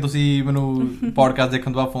ਖੁਸ਼ ਹਾਂ ਕਿ ਤੁਸੀਂ ਮੈਨੂੰ ਪੋਡਕਾਸਟ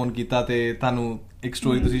ਦੇਖਣ ਤੋਂ ਬਾਅਦ ਫੋਨ ਕੀਤਾ ਤੇ ਤੁਹਾਨੂੰ ਇੱਕ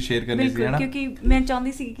ਸਟੋਰੀ ਤੁਸੀਂ ਸ਼ੇਅਰ ਕਰਨੀ ਸੀ, ਹਨਾ। ਕਿਉਂਕਿ ਮੈਂ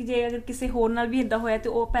ਚਾਹੁੰਦੀ ਸੀ ਕਿ ਜੇ ਅਗਰ ਕਿਸੇ ਹੋਰ ਨਾਲ ਵੀ ਏਦਾਂ ਹੋਇਆ ਤੇ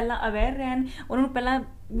ਉਹ ਪਹਿਲਾਂ ਅਵੇਅਰ ਰਹਿਣ, ਉਹਨਾਂ ਨੂੰ ਪਹਿਲਾਂ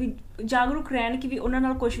ਵੀ ਜਾਗਰੂਕ ਰਹਿਣ ਕਿ ਵੀ ਉਹਨਾਂ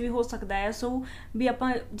ਨਾਲ ਕੁਝ ਵੀ ਹੋ ਸਕਦਾ ਹੈ। ਸੋ ਵੀ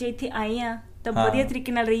ਆਪਾਂ ਜੇ ਇੱਥੇ ਆਏ ਆ ਤਾਂ ਵਧੀਆ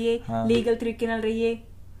ਤਰੀਕੇ ਨਾਲ ਰਹੀਏ, ਲੀਗਲ ਤਰੀਕੇ ਨਾਲ ਰਹੀਏ।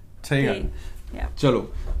 ਸਹੀ ਗੱਲ। ਚਲੋ,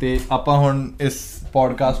 ਤੇ ਆਪਾਂ ਹੁਣ ਇਸ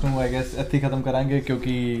ਪੋਡਕਾਸਟ ਨੂੰ ਆਈ ਗੈਸ ਇੱਥੇ ਖਤਮ ਕਰਾਂਗੇ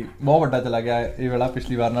ਕਿਉਂਕਿ ਬਹੁਤ ਵੱਡਾ ਚਲਾ ਗਿਆ ਇਹ ਵਾਲਾ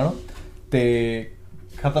ਪਿਛਲੀ ਵਾਰ ਨਾਲੋਂ। ਤੇ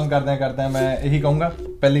ਖਤਮ ਕਰਦਿਆਂ ਮੈਂ ਇਹੀ ਕਹੂੰਗਾ,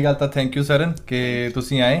 ਪਹਿਲੀ ਗੱਲ ਤਾਂ ਥੈਂਕ ਯੂ ਸਰਨ ਕਿ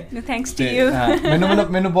ਤੁਸੀਂ ਆਏ। Thanks to you.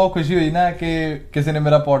 ਮੈਨੂੰ ਬਹੁਤ ਖੁਸ਼ੀ ਹੋਈ ਨਾ ਕਿ ਕਿਸੇ ਨੇ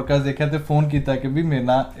ਮੇਰਾ ਪੋਡਕਾਸਟ ਦੇਖਿਆ ਤੇ ਫੋਨ ਕੀਤਾ ਕਿ ਵੀ ਮੇਰੇ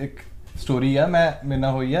ਨਾਲ ਇੱਕ ਸਟੋਰੀ ਆ, ਮੇਰੇ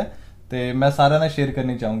ਨਾਲ ਹੋਈ ਆ ਤੇ ਮੈਂ ਸਾਰਿਆਂ ਨਾਲ ਸ਼ੇਅਰ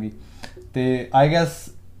ਕਰਨੀ ਚਾਹੂੰਗੀ। ਤੇ ਆਈ ਗੈਸ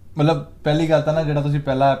ਮਤਲਬ ਪਹਿਲੀ ਗੱਲ ਤਾਂ ਨਾ, ਜਿਹੜਾ ਤੁਸੀਂ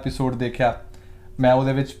ਪਹਿਲਾ ਐਪੀਸੋਡ ਦੇਖਿਆ, ਮੈਂ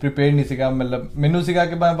ਉਹਦੇ ਵਿੱਚ ਪ੍ਰੀਪੇਅਰਡ ਨਹੀਂ ਸੀਗਾ। ਮਤਲਬ ਮੈਨੂੰ ਸੀਗਾ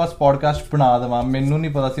ਕਿ ਮੈਂ ਬਸ ਪੋਡਕਾਸਟ ਬਣਾ ਦੇਵਾਂ, ਮੈਨੂੰ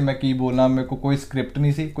ਨਹੀਂ ਪਤਾ ਸੀ ਮੈਂ ਕੀ ਬੋਲਣਾ, ਮੇਰੇ ਕੋਲ ਕੋਈ ਸਕ੍ਰਿਪਟ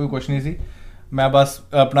ਨਹੀਂ ਸੀ, ਕੋਈ ਕੁਛ ਨਹੀਂ ਸੀ। ਮੈਂ ਬਸ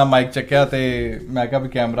ਆਪਣਾ ਮਾਈਕ ਚੱਕਿਆ ਤੇ ਮੈਂ ਕਿਹਾ ਵੀ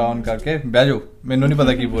ਕੈਮਰਾ ਔਨ ਕਰਕੇ ਬਹਿ ਜਾਓ, ਮੈਨੂੰ ਨਹੀਂ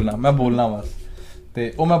ਪਤਾ ਕੀ ਬੋਲਣਾ, ਮੈਂ ਬੋਲਣਾ ਬਸ।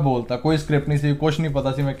 ਤੇ ਉਹ ਮੈਂ ਬੋਲਤਾ, ਕੋਈ ਸਕ੍ਰਿਪਟ ਨਹੀਂ ਸੀ, ਕੁਛ ਨਹੀਂ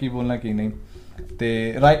ਪਤਾ ਸੀ ਮੈਂ ਕੀ ਬੋਲਣਾ ਕੀ ਨਹੀਂ। ਤੇ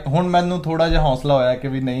ਹੁਣ ਮੈਨੂੰ ਥੋੜਾ ਜਿਹਾ ਹੌਸਲਾ ਹੋਇਆ ਕਿ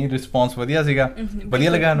ਵੀ ਨਹੀਂ, ਰਿਸਪੌਂਸ ਵਧੀਆ ਸੀਗਾ,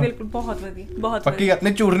 ਵਧੀਆ ਲੱਗਾ ਇਹਨੂੰ। ਬਿਲਕੁਲ, ਬਹੁਤ ਵਧੀਆ, ਬਹੁਤ ਪੱਕੀ ਗੱਲ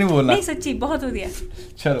ਨਹੀਂ, ਝੂਠ ਨਹੀਂ ਬੋਲਣਾ, ਨਹੀਂ ਸੱਚੀ ਬਹੁਤ ਵਧੀਆ।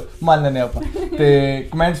 ਚਲੋ ਮੰਨ ਲੈਂਦੇ ਆਪਾਂ। ਤੇ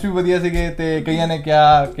ਕਮੈਂਟਸ ਵੀ ਵਧੀਆ ਸੀਗੇ, ਤੇ ਕਈਆਂ ਨੇ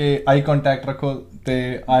ਕਿਹਾ ਕਿ ਆਈ ਕੰਟੈਕਟ ਰੱਖੋ,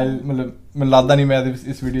 ਤੇ ਮਤਲਬ ਮੈਨੂੰ ਲੱਗਦਾ ਨਹੀਂ ਮੈਂ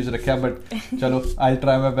ਇਸ ਵੀਡੀਓ 'ਚ ਰੱਖਿਆ, ਬਟ ਚਲੋ ਆਈ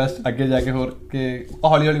ਟਰਾਈ ਮਾਈ ਬੈਸਟ ਅੱਗੇ ਜਾ ਕੇ ਹੋਰ ਕਿ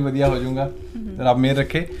ਹੌਲੀ ਹੌਲੀ ਵਧੀਆ ਹੋ ਜਾਊਗਾ, ਰੱਬ ਮਿਹਰ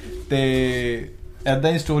ਰੱਖੇ। ਤੇ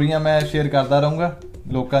ਇੱਦਾਂ ਹੀ ਸਟੋਰੀਆਂ ਮੈਂ ਸ਼ੇਅਰ ਕਰਦਾ ਰਹੂੰਗਾ,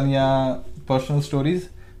 ਲੋਕਾਂ ਦੀਆਂ ਪਰਸਨਲ ਸਟੋਰੀਜ਼।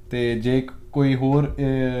 ਤੇ ਜੇ ਕੋਈ ਹੋਰ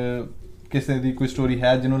ਕਿਸੇ ਦੀ ਕੋਈ ਸਟੋਰੀ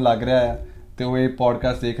ਹੈ ਜਿਹਨੂੰ ਲੱਗ ਰਿਹਾ ਹੈ ਤੇ ਉਹ ਇਹ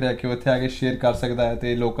ਪੋਡਕਾਸਟ ਦੇਖ ਰਿਹਾ ਕਿ ਉਹ ਇੱਥੇ ਆ ਕੇ ਸ਼ੇਅਰ ਕਰ ਸਕਦਾ ਹੈ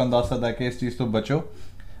ਤੇ ਲੋਕਾਂ ਨੂੰ ਦੱਸ ਸਕਦਾ ਕਿ ਇਸ ਚੀਜ਼ ਤੋਂ ਬਚੋ।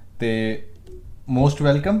 ਤੇ ਮੋਸਟ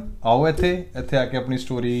ਵੈਲਕਮ। ਆਓ ਇੱਥੇ ਆ ਕੇ ਆਪਣੀ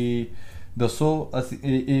ਸਟੋਰੀ ਦੱਸੋ। ਅਸੀਂ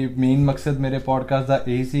ਇਹ ਮੇਨ ਮਕਸਦ ਮੇਰੇ ਪੋਡਕਾਸਟ ਦਾ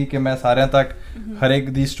ਇਹੀ ਸੀ ਕਿ ਮੈਂ ਸਾਰਿਆਂ ਤੱਕ ਹਰੇਕ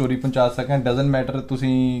ਦੀ ਸਟੋਰੀ ਪਹੁੰਚਾ ਸਕਾਂ। ਡਜ਼ਨਟ ਮੈਟਰ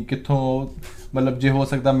ਤੁਸੀਂ ਕਿੱਥੋਂ, ਮਤਲਬ ਜੇ ਹੋ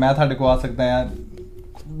ਸਕਦਾ ਮੈਂ ਤੁਹਾਡੇ ਕੋਲ ਆ ਸਕਦਾ ਹਾਂ,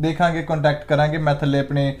 ਦੇਖਾਂਗੇ, ਕੰਟੈਕਟ ਕਰਾਂਗੇ। ਮੈਂ ਥੱਲੇ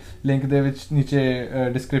ਆਪਣੇ ਲਿੰਕ ਦੇ ਵਿੱਚ ਨੀਚੇ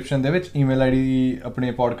ਡਿਸਕ੍ਰਿਪਸ਼ਨ ਦੇ ਵਿੱਚ ਈਮੇਲ ਆਈਡੀ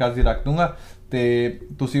ਆਪਣੇ ਪੋਡਕਾਸਟ ਦੀ ਰੱਖ ਦੂੰਗਾ ਅਤੇ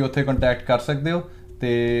ਤੁਸੀਂ ਉੱਥੇ ਕੰਟੈਕਟ ਕਰ ਸਕਦੇ ਹੋ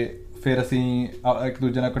ਅਤੇ ਫਿਰ ਅਸੀਂ ਇੱਕ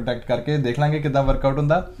ਦੂਜੇ ਨਾਲ ਕੰਟੈਕਟ ਕਰਕੇ ਦੇਖ ਲਾਂਗੇ ਕਿੱਦਾਂ ਵਰਕਆਊਟ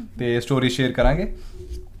ਹੁੰਦਾ ਅਤੇ ਸਟੋਰੀ ਸ਼ੇਅਰ ਕਰਾਂਗੇ।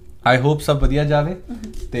 ਆਈ ਹੋਪ ਸਭ ਵਧੀਆ ਜਾਵੇ।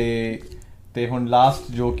 ਤੇ ਹੁਣ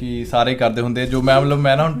ਲਾਸਟ ਜੋ ਕਿ ਸਾਰੇ ਕਰਦੇ ਹੁੰਦੇ, ਜੋ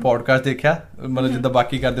ਮੈਂ ਨਾ ਹੁਣ ਪੋਡਕਾਸਟ ਦੇਖਿਆ, ਮਤਲਬ ਜਿੱਦਾਂ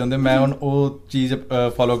ਬਾਕੀ ਕਰਦੇ ਹੁੰਦੇ, ਮੈਂ ਹੁਣ ਉਹ ਚੀਜ਼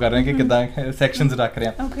ਫੋਲੋ ਕਰ ਰਿਹਾ ਕਿ ਕਿੱਦਾਂ ਸੈਕਸ਼ਨਸ ਰੱਖ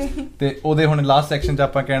ਰਿਹਾ। ਤੇ ਉਹਦੇ ਹੁਣ ਲਾਸਟ ਸੈਕਸ਼ਨ 'ਚ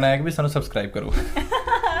ਆਪਾਂ ਕਹਿਣਾ ਹੈ ਕਿ ਵੀ ਸਾਨੂੰ ਸਬਸਕ੍ਰਾਈਬ ਕਰੋ।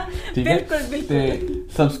 ਠੀਕ ਹੈ, ਤੇ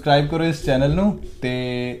ਸਬਸਕ੍ਰਾਈਬ ਕਰੋ ਇਸ ਚੈਨਲ ਨੂੰ ਤੇ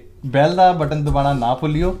ਬੈਲ ਦਾ ਬਟਨ ਦਬਾਉਣਾ ਨਾ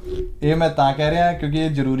ਭੁੱਲਿਓ। ਇਹ ਮੈਂ ਤਾਂ ਕਹਿ ਰਿਹਾ ਕਿਉਂਕਿ ਇਹ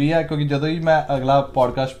ਜ਼ਰੂਰੀ ਹੈ, ਕਿਉਂਕਿ ਜਦੋਂ ਹੀ ਮੈਂ ਅਗਲਾ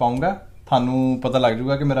ਪੋਡਕਾਸਟ ਪਾਊਂਗਾ ਤੁਹਾਨੂੰ ਪਤਾ ਲੱਗ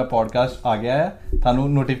ਜਾਊਗਾ ਕਿ ਮੇਰਾ ਪੋਡਕਾਸਟ ਆ ਗਿਆ ਹੈ, ਤੁਹਾਨੂੰ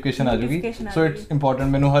ਨੋਟੀਫਿਕੇਸ਼ਨ ਆ ਜਾਊਗੀ। So it's important.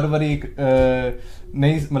 ਮੈਨੂੰ ਹਰ ਵਾਰੀ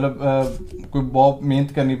ਨਹੀਂ ਮਤਲਬ ਕੋਈ ਬਹੁਤ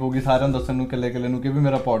ਮਿਹਨਤ ਕਰਨੀ ਪਊਗੀ ਸਾਰਿਆਂ ਨੂੰ ਦੱਸਣ ਨੂੰ, ਇਕੱਲੇ ਨੂੰ, ਕਿ ਵੀ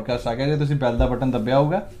ਮੇਰਾ ਪੋਡਕਾਸਟ ਆ ਗਿਆ। ਜੇ ਤੁਸੀਂ ਬੈਲ ਦਾ ਬਟਨ ਦੱਬਿਆ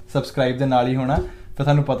ਹੋਊਗਾ, ਸਬਸਕ੍ਰਾਈਬ ਦੇ ਨਾਲ ਹੀ ਹੋਣਾ, ਤਾਂ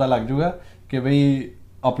ਤੁਹਾਨੂੰ ਪਤਾ ਲੱਗ ਜਾਊਗਾ ਕਿ ਬਈ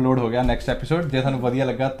ਅਪਲੋਡ ਹੋ ਗਿਆ ਨੈਕਸਟ ਐਪੀਸੋਡ। ਜੇ ਤੁਹਾਨੂੰ ਵਧੀਆ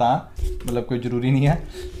ਲੱਗਾ ਤਾਂ, ਮਤਲਬ ਕੋਈ ਜ਼ਰੂਰੀ ਨਹੀਂ ਹੈ,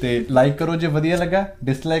 ਤੇ ਲਾਈਕ ਕਰੋ ਜੇ ਵਧੀਆ ਲੱਗਾ,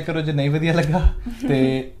 ਡਿਸਲਾਈਕ ਕਰੋ ਜੇ ਨਹੀਂ ਵਧੀਆ ਲੱਗਾ,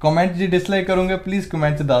 ਤੇ ਕਮੈਂਟ ਜੇ ਡਿਸਲਾਈਕ ਕਰੋਗੇ ਪਲੀਜ਼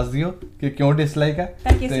ਕਮੈਂਟ 'ਚ ਦੱਸ ਦਿਓ ਕਿ ਕਿਉਂ ਡਿਸਲਾਈਕ ਹੈ,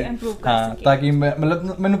 ਹਾਂ, ਤਾਂ ਕਿ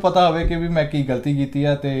ਮਤਲਬ ਮੈਨੂੰ ਪਤਾ ਹੋਵੇ ਕਿ ਵੀ ਮੈਂ ਕੀ ਗਲਤੀ ਕੀਤੀ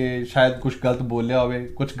ਹੈ ਤੇ ਸ਼ਾਇਦ ਕੁਛ ਗਲਤ ਬੋਲਿਆ ਹੋਵੇ,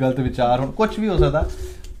 ਕੁਛ ਗਲਤ ਵਿਚਾਰ ਹੋਣ, ਕੁਛ ਵੀ ਹੋ ਸਕਦਾ।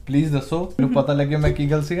 ਪਲੀਜ਼ ਦੱਸੋ, ਮੈਨੂੰ ਪਤਾ ਲੱਗੇ ਮੈਂ ਕੀ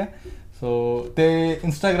ਗਲਤ ਸੀਗਾ। ਸੋ ਤੇ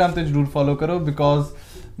ਇੰਸਟਾਗ੍ਰਾਮ 'ਤੇ ਜ਼ਰੂਰ ਫੋਲੋ ਕਰੋ, ਬਿਕੋਜ਼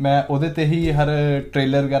ਮੈਂ ਉਹਦੇ 'ਤੇ ਹੀ ਹਰ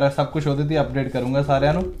ਟ੍ਰੇਲਰ ਵਗੈਰਾ ਸਭ ਕੁਛ ਉਹਦੇ 'ਤੇ ਅਪਡੇਟ ਕਰੂੰਗਾ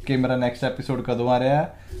ਸਾਰਿਆਂ ਨੂੰ ਕਿ ਮੇਰਾ ਨੈਕਸਟ ਐਪੀਸੋਡ ਕਦੋਂ ਆ ਰਿਹਾ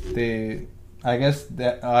ਹੈ। ਅਤੇ ਆਈ ਗੈਸ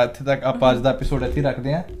ਇੱਥੇ ਤੱਕ ਆਪਾਂ ਅੱਜ ਦਾ ਐਪੀਸੋਡ ਇੱਥੇ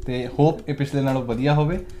ਰੱਖਦੇ ਹਾਂ ਅਤੇ ਹੋਪ ਇਹ ਪਿਛਲੇ ਨਾਲੋਂ ਵਧੀਆ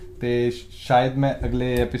ਹੋਵੇ ਅਤੇ ਸ਼ਾਇਦ ਮੈਂ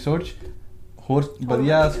ਅਗਲੇ ਐਪੀਸੋਡ 'ਚ ਹੋਰ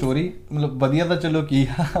ਵਧੀਆ ਸਟੋਰੀ, ਮਤਲਬ ਵਧੀਆ ਤਾਂ ਚਲੋ ਕੀ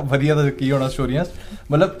ਵਧੀਆ ਤਾਂ ਕੀ ਹੋਣਾ ਸਟੋਰੀਆਂ,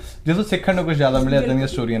 ਮਤਲਬ ਜਦੋਂ ਸਿੱਖਣ ਨੂੰ ਕੁਛ ਜ਼ਿਆਦਾ ਮਿਲੇ ਇੱਦਾਂ ਦੀਆਂ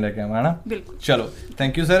ਸਟੋਰੀਆਂ ਲੈ ਕੇ ਆਵਾਂ, ਹੈ ਨਾ। ਚਲੋ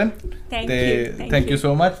ਥੈਂਕ ਯੂ ਸਰਨ, ਅਤੇ ਥੈਂਕ ਯੂ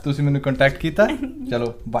ਸੋ ਮਚ ਤੁਸੀਂ ਮੈਨੂੰ ਕੰਟੈਕਟ ਕੀਤਾ।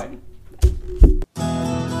 ਚਲੋ ਬਾਏ।